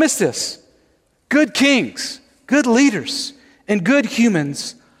 Don't miss this. Good kings, good leaders, and good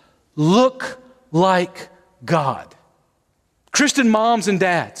humans look like God. Christian moms and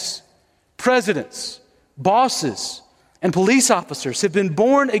dads, presidents, bosses, and police officers have been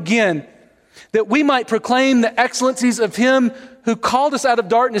born again that we might proclaim the excellencies of Him who called us out of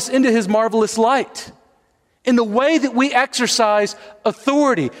darkness into His marvelous light. In the way that we exercise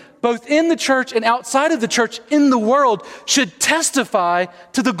authority, both in the church and outside of the church in the world, should testify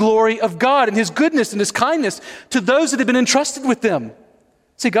to the glory of God and His goodness and His kindness to those that have been entrusted with them.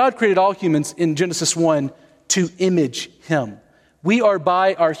 See, God created all humans in Genesis 1 to image Him. We are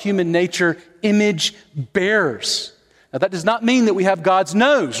by our human nature image bearers. Now, that does not mean that we have God's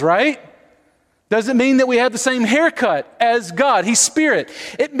nose, right? Doesn't mean that we have the same haircut as God. He's spirit.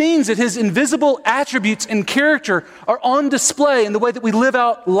 It means that His invisible attributes and character are on display in the way that we live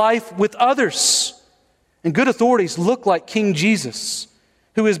out life with others. And good authorities look like King Jesus,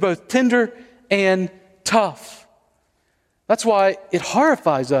 who is both tender and tough. That's why it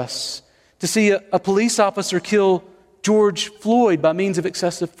horrifies us to see a police officer kill George Floyd by means of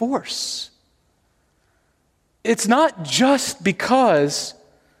excessive force. It's not just because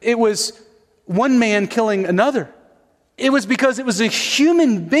it was one man killing another. It was because it was a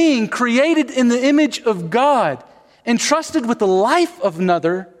human being created in the image of God, entrusted with the life of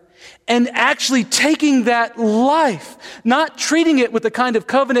another, and actually taking that life, not treating it with the kind of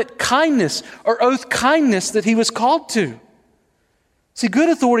covenant kindness or oath kindness that he was called to. See, good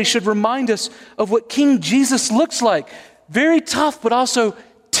authority should remind us of what King Jesus looks like. Very tough, but also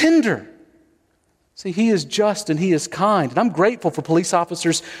tender. See, He is just and He is kind. And I'm grateful for police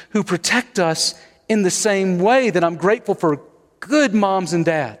officers who protect us in the same way that I'm grateful for good moms and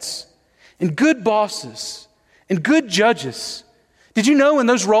dads and good bosses and good judges. Did you know in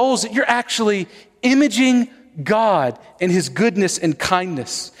those roles that you're actually imaging God and his goodness and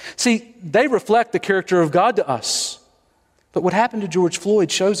kindness. See, they reflect the character of God to us. But what happened to George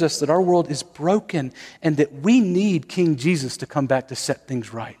Floyd shows us that our world is broken and that we need King Jesus to come back to set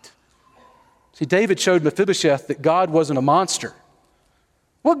things right. See, David showed Mephibosheth that God wasn't a monster.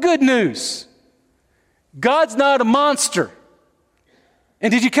 What good news! God's not a monster.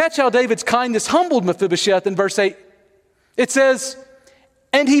 And did you catch how David's kindness humbled Mephibosheth in verse 8? It says,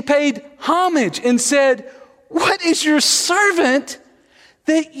 and he paid homage and said, what is your servant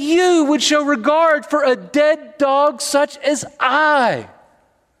that you would show regard for a dead dog such as I?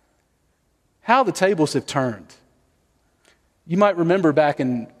 How the tables have turned. You might remember back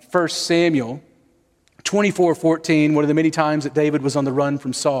in 1 Samuel 24:14, one of the many times that David was on the run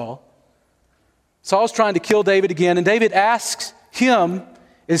from Saul. Saul's trying to kill David again, and David asks him,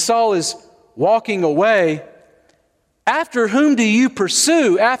 as Saul is walking away, after whom do you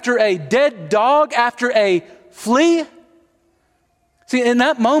pursue? After a dead dog? After a flea? See, in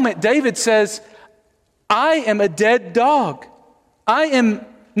that moment, David says, I am a dead dog. I am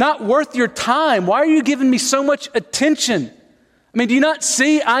not worth your time. Why are you giving me so much attention? I mean, do you not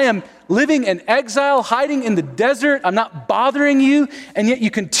see I am living in exile, hiding in the desert? I'm not bothering you, and yet you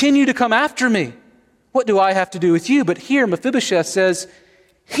continue to come after me. What do I have to do with you? But here, Mephibosheth says,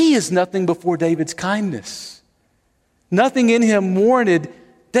 he is nothing before David's kindness. Nothing in him warranted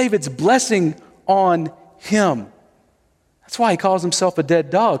David's blessing on him. That's why he calls himself a dead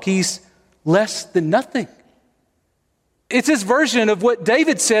dog. He's less than nothing. It's his version of what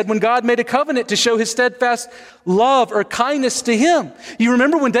David said when God made a covenant to show his steadfast love or kindness to him. You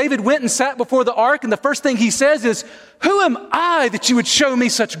remember when David went and sat before the ark, and the first thing he says is, who am I that you would show me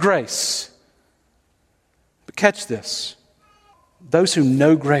such grace? But catch this. Those who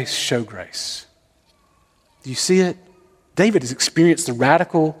know grace show grace. Do you see it? David has experienced the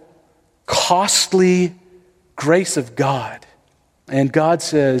radical, costly grace of God. And God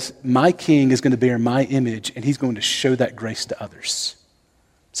says, my king is going to bear my image, and he's going to show that grace to others.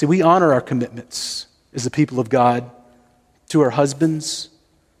 See, we honor our commitments as the people of God to our husbands,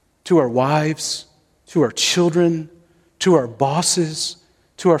 to our wives, to our children, to our bosses,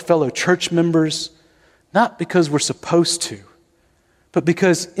 to our fellow church members, not because we're supposed to, but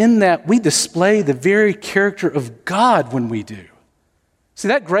because in that we display the very character of God when we do. See,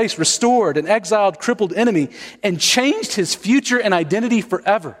 that grace restored an exiled, crippled enemy and changed his future and identity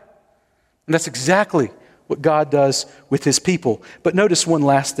forever. And that's exactly what God does with his people. But notice one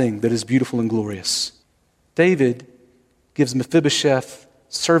last thing that is beautiful and glorious. David gives Mephibosheth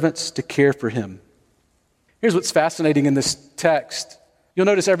servants to care for him. Here's what's fascinating in this text. You'll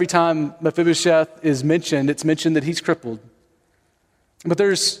notice every time Mephibosheth is mentioned, it's mentioned that he's crippled. But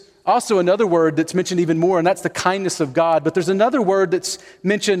there's also another word that's mentioned even more, and that's the kindness of God. But there's another word that's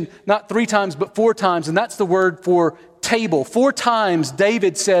mentioned not 3 times, but 4 times, and that's the word for table. 4 times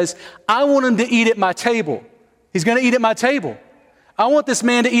David says, I want him to eat at my table. He's going to eat at my table. I want this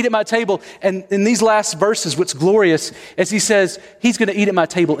man to eat at my table. And in these last verses, what's glorious is he says, he's going to eat at my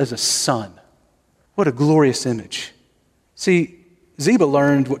table as a son. What a glorious image. See, Ziba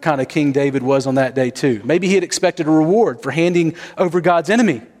learned what kind of king David was on that day too. Maybe he had expected a reward for handing over God's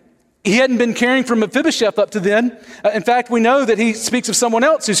enemy. He hadn't been caring for Mephibosheth up to then. In fact, we know that he speaks of someone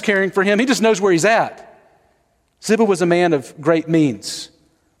else who's caring for him. He just knows where he's at. Ziba was a man of great means.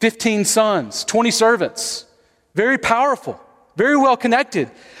 15 sons, 20 servants. Very powerful, very well connected.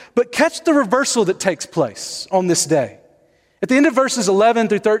 But catch the reversal that takes place on this day. At the end of verses 11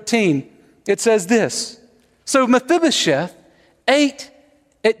 through 13, it says this. So Mephibosheth ate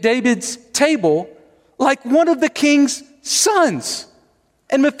at David's table like one of the king's sons.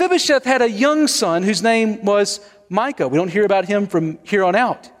 And Mephibosheth had a young son whose name was Micah. We don't hear about him from here on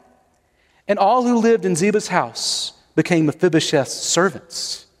out. And all who lived in Ziba's house became Mephibosheth's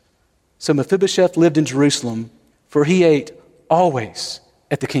servants. So Mephibosheth lived in Jerusalem, for he ate always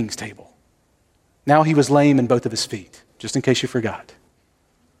at the king's table. Now he was lame in both of his feet, just in case you forgot.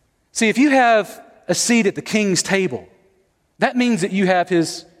 See, if you have a seat at the king's table, that means that you have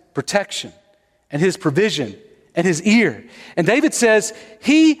his protection and his provision and his ear. And David says,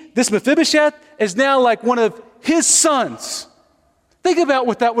 this Mephibosheth, is now like one of his sons. Think about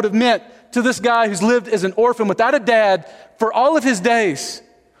what that would have meant to this guy who's lived as an orphan without a dad for all of his days.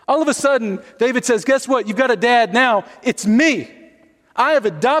 All of a sudden, David says, guess what? You've got a dad now. It's me. I have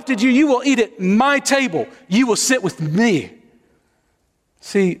adopted you. You will eat at my table. You will sit with me.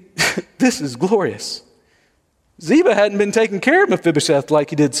 See, this is glorious. Ziba hadn't been taking care of Mephibosheth like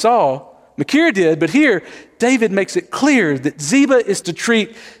he did Saul. Machir did, but here, David makes it clear that Ziba is to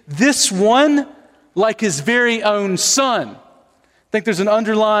treat this one like his very own son. I think there's an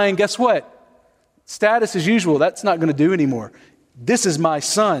underlying, guess what? Status as usual, that's not going to do anymore. This is my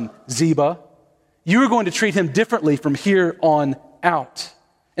son, Ziba. You are going to treat him differently from here on out.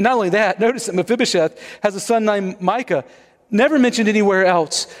 And not only that, notice that Mephibosheth has a son named Micah, never mentioned anywhere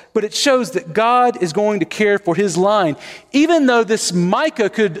else, but it shows that God is going to care for his line. Even though this Micah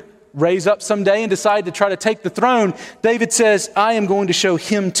could raise up someday and decide to try to take the throne, David says, I am going to show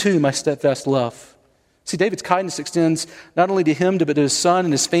him too my steadfast love. See, David's kindness extends not only to him, but to his son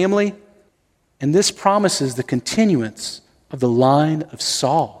and his family. And this promises the continuance of the line of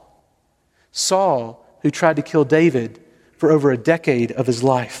Saul. Saul, who tried to kill David for over a decade of his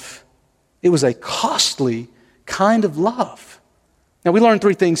life. It was a costly kind of love. Now, we learn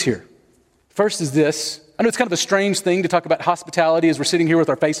three things here. First is this. I know it's kind of a strange thing to talk about hospitality as we're sitting here with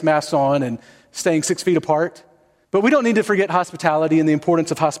our face masks on and staying 6 feet apart. But we don't need to forget hospitality and the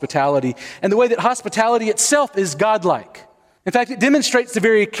importance of hospitality and the way that hospitality itself is godlike. In fact, it demonstrates the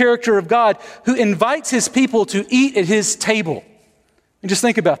very character of God who invites his people to eat at his table. And just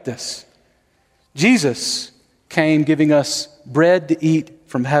think about this. Jesus came giving us bread to eat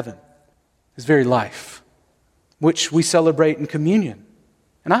from heaven, his very life, which we celebrate in communion.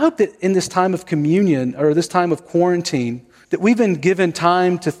 And I hope that in this time of communion or this time of quarantine, that we've been given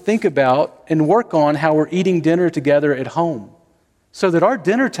time to think about and work on how we're eating dinner together at home so that our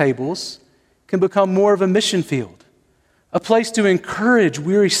dinner tables can become more of a mission field, a place to encourage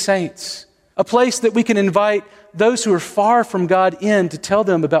weary saints, a place that we can invite those who are far from God in to tell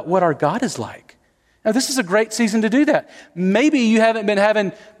them about what our God is like. Now, this is a great season to do that. Maybe you haven't been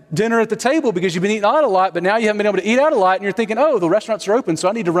having dinner at the table because you've been eating out a lot, but now you haven't been able to eat out a lot, and you're thinking, oh, the restaurants are open, so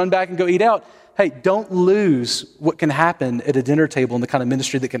I need to run back and go eat out. Hey, don't lose what can happen at a dinner table and the kind of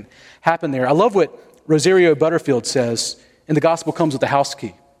ministry that can happen there. I love what Rosario Butterfield says in The Gospel Comes with a House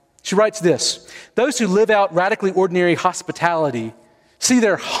Key. She writes this: those who live out radically ordinary hospitality see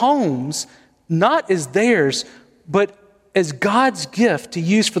their homes not as theirs, but as God's gift to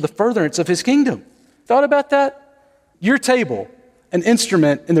use for the furtherance of his kingdom. Thought about that? Your table, an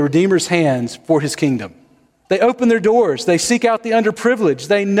instrument in the Redeemer's hands for his kingdom. They open their doors. They seek out the underprivileged.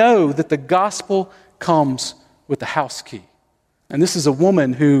 They know that the gospel comes with the house key. And this is a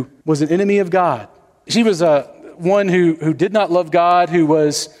woman who was an enemy of God. She was one who did not love God, who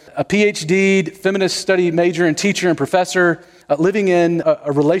was a PhD, feminist study major and teacher and professor, living in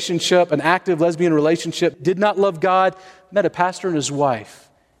a relationship, an active lesbian relationship, did not love God, met a pastor and his wife,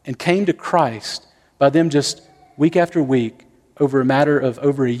 and came to Christ by them just week after week, over a matter of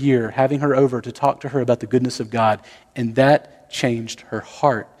over a year, having her over to talk to her about the goodness of God. And that changed her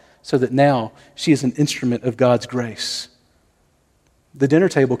heart so that now she is an instrument of God's grace. The dinner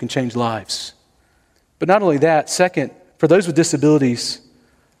table can change lives. But not only that, second, for those with disabilities,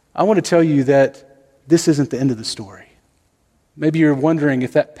 I want to tell you that this isn't the end of the story. Maybe you're wondering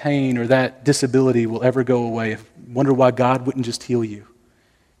if that pain or that disability will ever go away. Wonder why God wouldn't just heal you.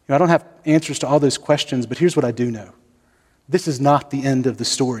 I don't have answers to all those questions, but here's what I do know. This is not the end of the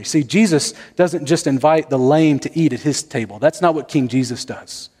story. See, Jesus doesn't just invite the lame to eat at his table. That's not what King Jesus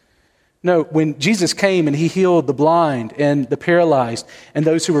does. No, when Jesus came and he healed the blind and the paralyzed and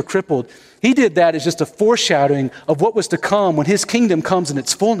those who were crippled, he did that as just a foreshadowing of what was to come when his kingdom comes in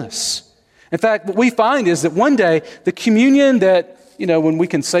its fullness. In fact, what we find is that one day, the communion that, when we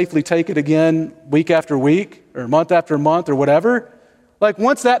can safely take it again week after week or month after month or whatever, like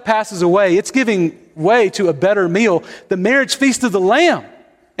once that passes away, it's giving way to a better meal, the marriage feast of the Lamb.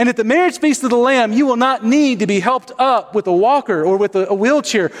 And at the marriage feast of the Lamb, you will not need to be helped up with a walker or with a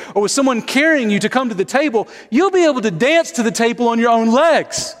wheelchair or with someone carrying you to come to the table. You'll be able to dance to the table on your own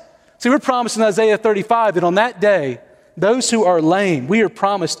legs. See, we're promised in Isaiah 35 that on that day, those who are lame, we are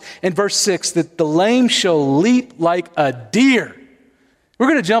promised in verse 6 that the lame shall leap like a deer. We're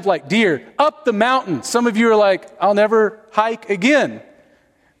going to jump like deer up the mountain. Some of you are like, I'll never hike again.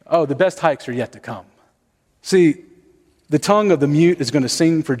 Oh, the best hikes are yet to come. See, the tongue of the mute is going to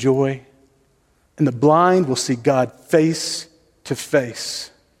sing for joy, and the blind will see God face to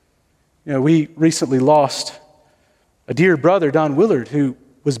face. We recently lost a dear brother, Don Willard, who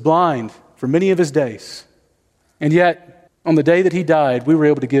was blind for many of his days. And yet, on the day that he died, we were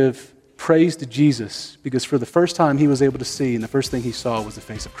able to give praise to Jesus because for the first time he was able to see, and the first thing he saw was the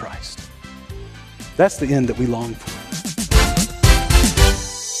face of Christ. That's the end that we long for.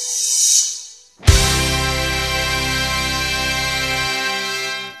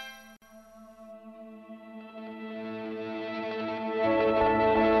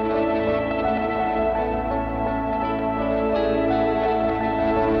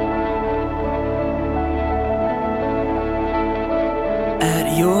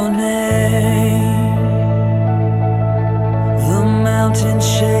 At your name, the mountains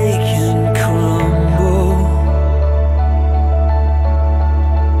shake and crumble.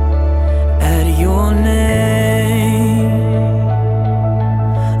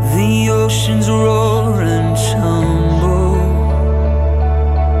 oceans roar and tumble.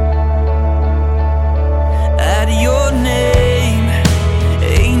 At your name,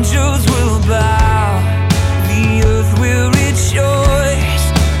 angels will bow, the earth will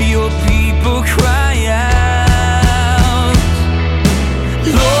rejoice, your people cry out.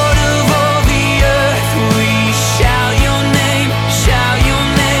 Lord of all the earth, we shout your name,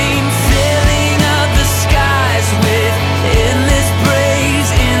 filling up the skies with endless praise,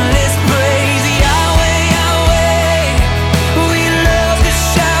 endless praise. Yahweh, Yahweh, we love to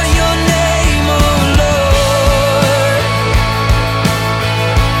shout your name, oh Lord.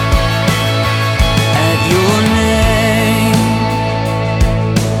 At your name,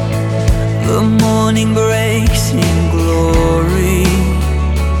 the morning breaks in glory.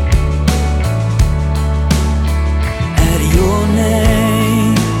 At your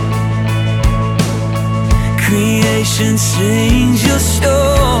name, creation sings your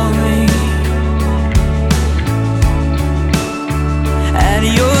story. At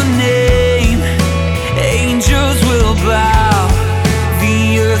your name, angels will bow,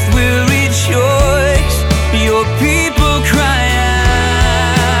 the earth will rejoice, your people cry out.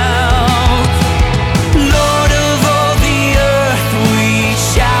 Lord of all the earth, we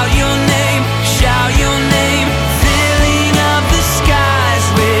shout your name, filling up the skies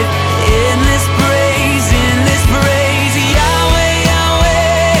with endless praise, endless praise. Yahweh,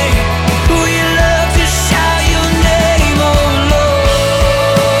 Yahweh, we love to shout your name, oh Lord.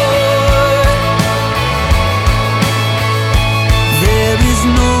 There is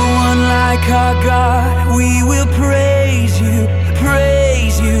no one like our God, we will praise you,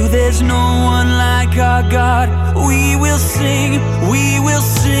 praise you. There's no one like our God, we will sing, we will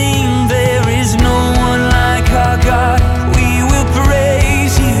sing. There is no one like our God, we will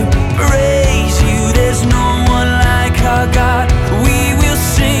praise you, praise you. There's no one like our God, we will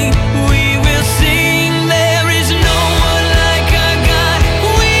sing, we will sing. There is no one like our God,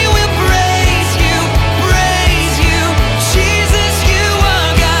 we will praise you, praise you. Jesus, you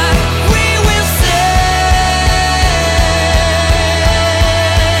are God, we will sing.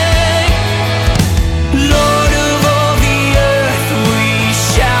 Lord of all the earth, we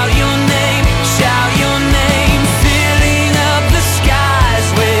shout your name, filling up the skies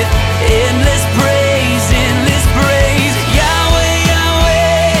with endless praise, endless praise. Yahweh,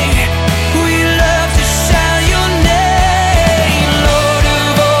 Yahweh, we love to shout your name. Lord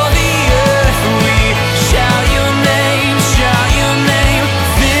of all the earth, we shout your name,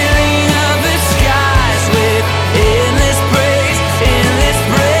 filling up the skies with endless praise, endless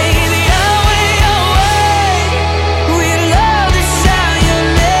praise. Yahweh, Yahweh, we love to shout your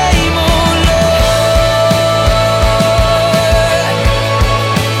name, oh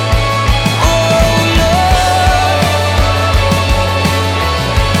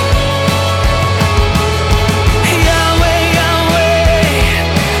Yahweh, Yahweh,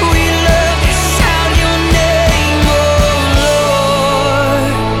 we love to shout your name, oh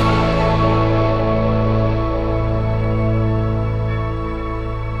Lord.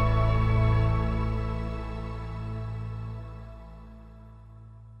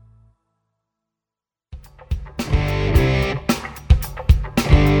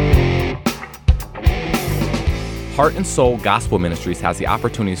 Heart and Soul Gospel Ministries has the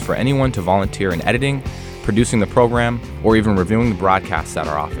opportunities for anyone to volunteer in editing, producing the program, or even reviewing the broadcasts at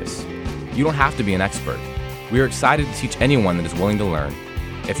our office. You don't have to be an expert. We are excited to teach anyone that is willing to learn.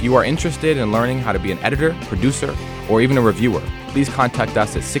 If you are interested in learning how to be an editor, producer, or even a reviewer, please contact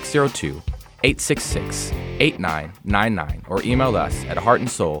us at 602-866-8999 or email us at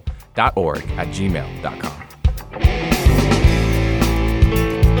heartandsoul.org@gmail.com.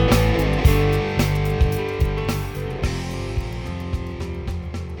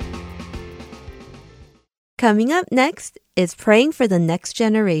 Coming up next is Praying for the Next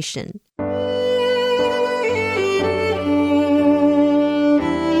Generation.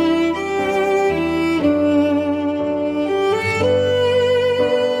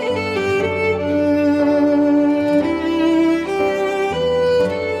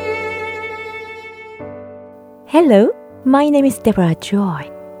 Hello, my name is Deborah Joy.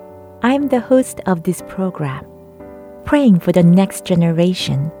 I'm the host of this program, Praying for the Next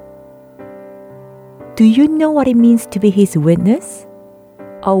Generation. Do you know what it means to be His witness?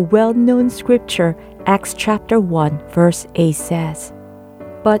 A well-known scripture, Acts chapter 1, verse 8 says,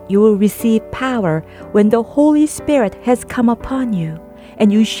 "But you will receive power when the Holy Spirit has come upon you, and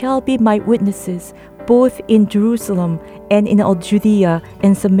you shall be my witnesses both in Jerusalem and in all Judea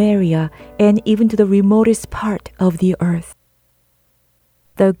and Samaria and even to the remotest part of the earth."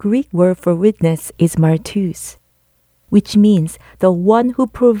 The Greek word for witness is martus. which means the one who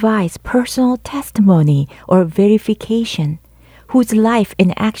provides personal testimony or verification, whose life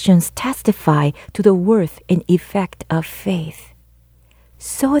and actions testify to the worth and effect of faith.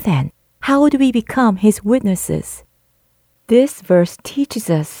 So then, how do we become His witnesses? This verse teaches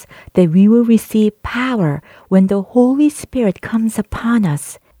us that we will receive power when the Holy Spirit comes upon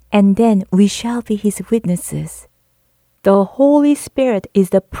us, and then we shall be His witnesses. The Holy Spirit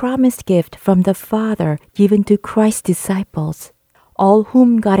is the promised gift from the Father given to Christ's disciples, all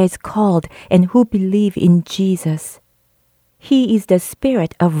whom God has called and who believe in Jesus. He is the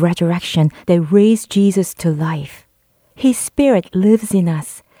Spirit of resurrection that raised Jesus to life. His Spirit lives in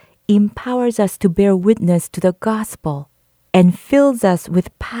us, empowers us to bear witness to the gospel, and fills us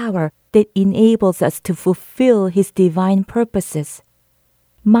with power that enables us to fulfill His divine purposes.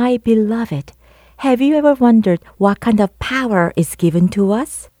 My beloved, have you ever wondered what kind of power is given to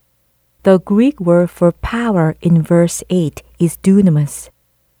us? The Greek word for power in verse 8 is dunamis,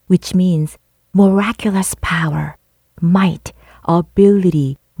 which means miraculous power, might,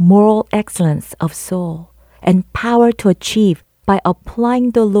 ability, moral excellence of soul, and power to achieve by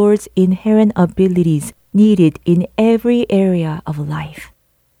applying the Lord's inherent abilities needed in every area of life.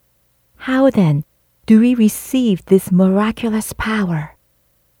 How then do we receive this miraculous power?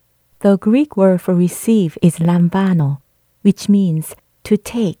 The Greek word for receive is lambano, which means to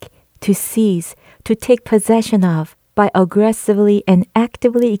take, to seize, to take possession of by aggressively and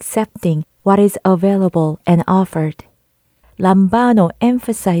actively accepting what is available and offered. Lambano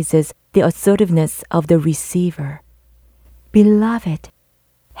emphasizes the assertiveness of the receiver. Beloved,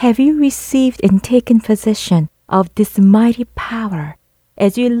 have you received and taken possession of this mighty power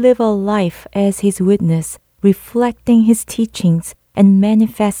as you live a life as His witness, reflecting His teachings and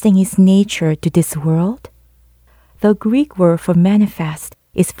manifesting His nature to this world? The Greek word for manifest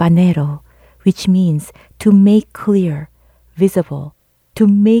is phanero, which means to make clear, visible, to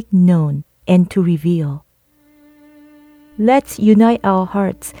make known, and to reveal. Let's unite our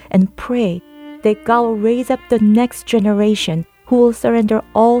hearts and pray that God will raise up the next generation who will surrender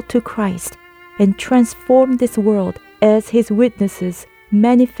all to Christ and transform this world as His witnesses,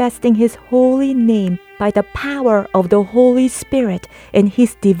 manifesting His holy name by the power of the Holy Spirit and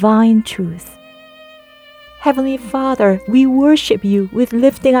His divine truth. Heavenly Father, we worship You with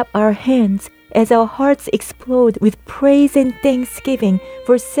lifting up our hands as our hearts explode with praise and thanksgiving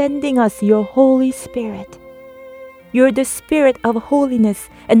for sending us Your Holy Spirit. You're the Spirit of holiness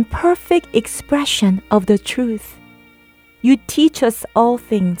and perfect expression of the truth. You teach us all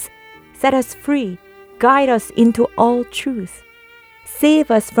things, set us free, guide us into all truth.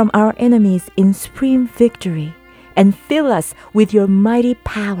 Save us from our enemies in supreme victory, and fill us with Your mighty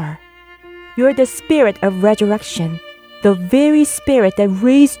power. You're the Spirit of resurrection, the very Spirit that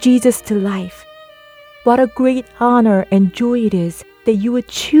raised Jesus to life. What a great honor and joy it is that You would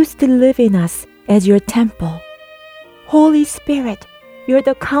choose to live in us as Your temple. Holy Spirit, You're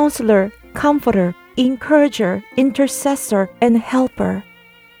the counselor, comforter, encourager, intercessor, and helper.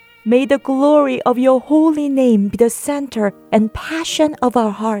 May the glory of Your holy name be the center and passion of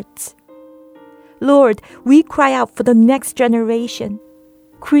our hearts. Lord, we cry out for the next generation.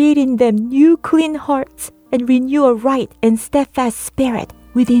 Create in them new clean hearts and renew a right and steadfast spirit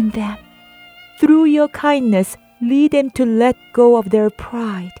within them. Through Your kindness, lead them to let go of their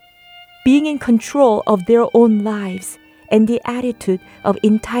pride, being in control of their own lives, and the attitude of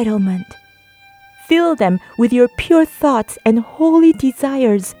entitlement. Fill them with Your pure thoughts and holy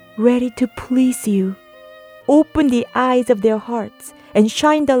desires ready to please You. Open the eyes of their hearts and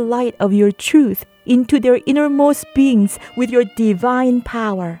shine the light of Your truth into their innermost beings with Your divine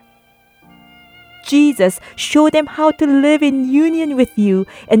power. Jesus, show them how to live in union with You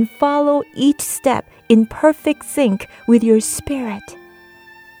and follow each step in perfect sync with Your Spirit.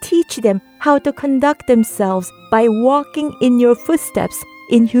 Teach them how to conduct themselves by walking in Your footsteps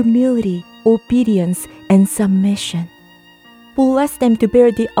in humility, obedience, and submission. Bless them to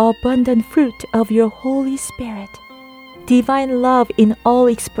bear the abundant fruit of Your Holy Spirit, divine love in all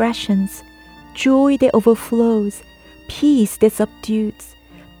expressions, joy that overflows, peace that subdues,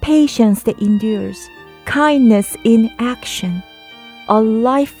 patience that endures, kindness in action, a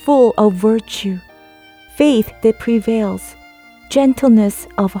life full of virtue, faith that prevails, gentleness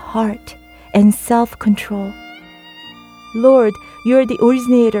of heart, and self-control. Lord, You're the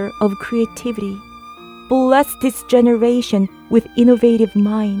originator of creativity. Bless this generation with innovative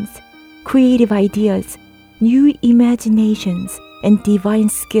minds, creative ideas, new imaginations, and divine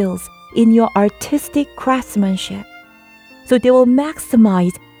skills in Your artistic craftsmanship, so they will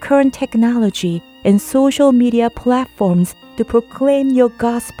maximize current technology and social media platforms to proclaim Your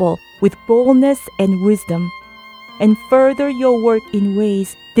gospel with boldness and wisdom, and further your work in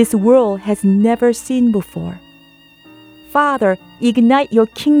ways this world has never seen before. Father, ignite your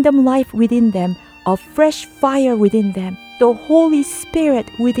kingdom life within them, a fresh fire within them, the Holy Spirit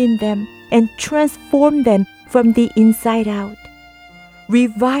within them, and transform them from the inside out.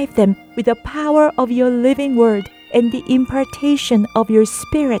 Revive them with the power of your living word and the impartation of your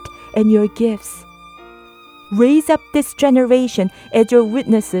Spirit and your gifts. Raise up this generation as your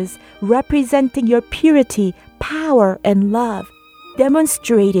witnesses, representing your purity, power, and love,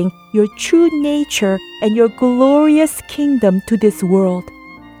 demonstrating your true nature and your glorious kingdom to this world.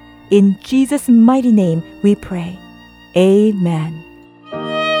 In Jesus' mighty name we pray. Amen.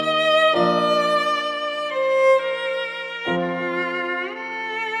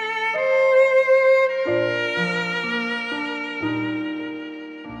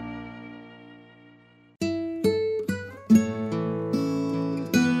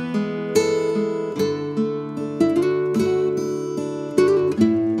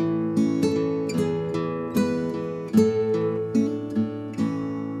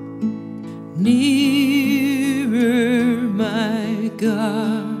 Nearer, my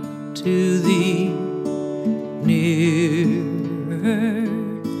God, to thee, nearer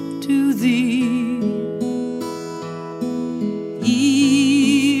to thee,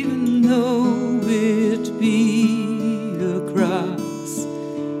 even though it be a cross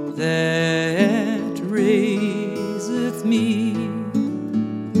that raiseth me,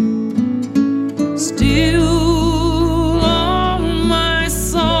 still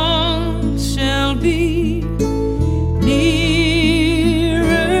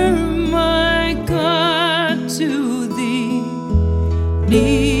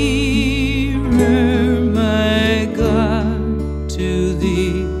nearer, my God, to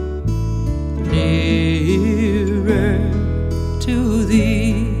thee, nearer to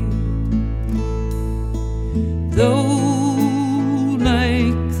thee. Though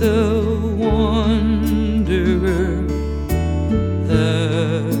like the wanderer,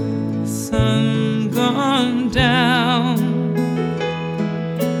 the sun gone down,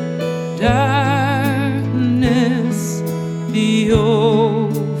 darkness be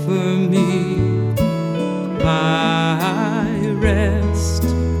over me, my rest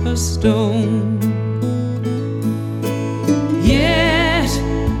a stone. Yet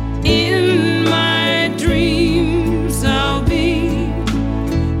in my dreams I'll be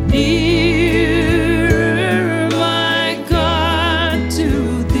nearer, my God,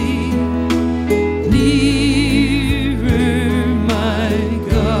 to thee, nearer, my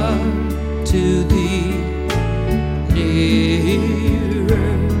God, to thee,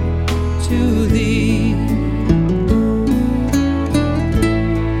 nearer to thee.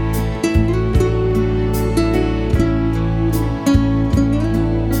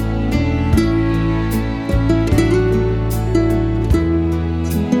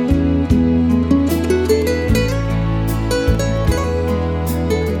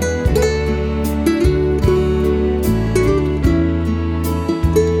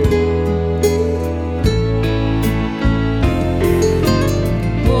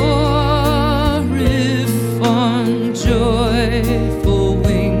 Joyful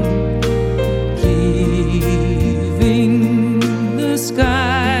wing, cleaving the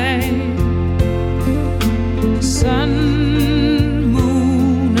sky, sun,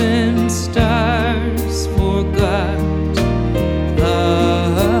 moon, and stars forgot,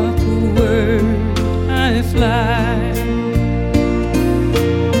 upward I fly.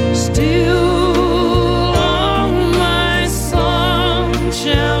 Still all my song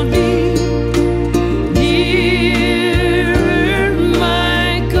shall be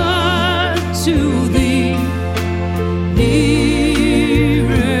to thee,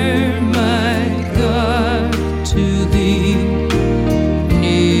 nearer, my God, to thee,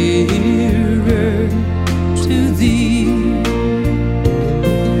 nearer to thee,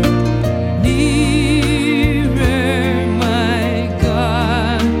 nearer, my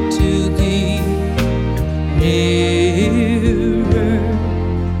God, to thee, nearer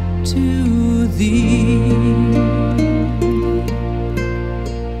to thee.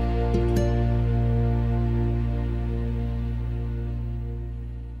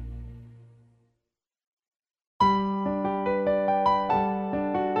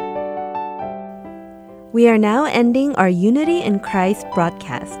 We are now ending our Unity in Christ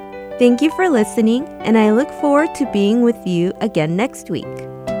broadcast. Thank you for listening, and I look forward to being with you again next week.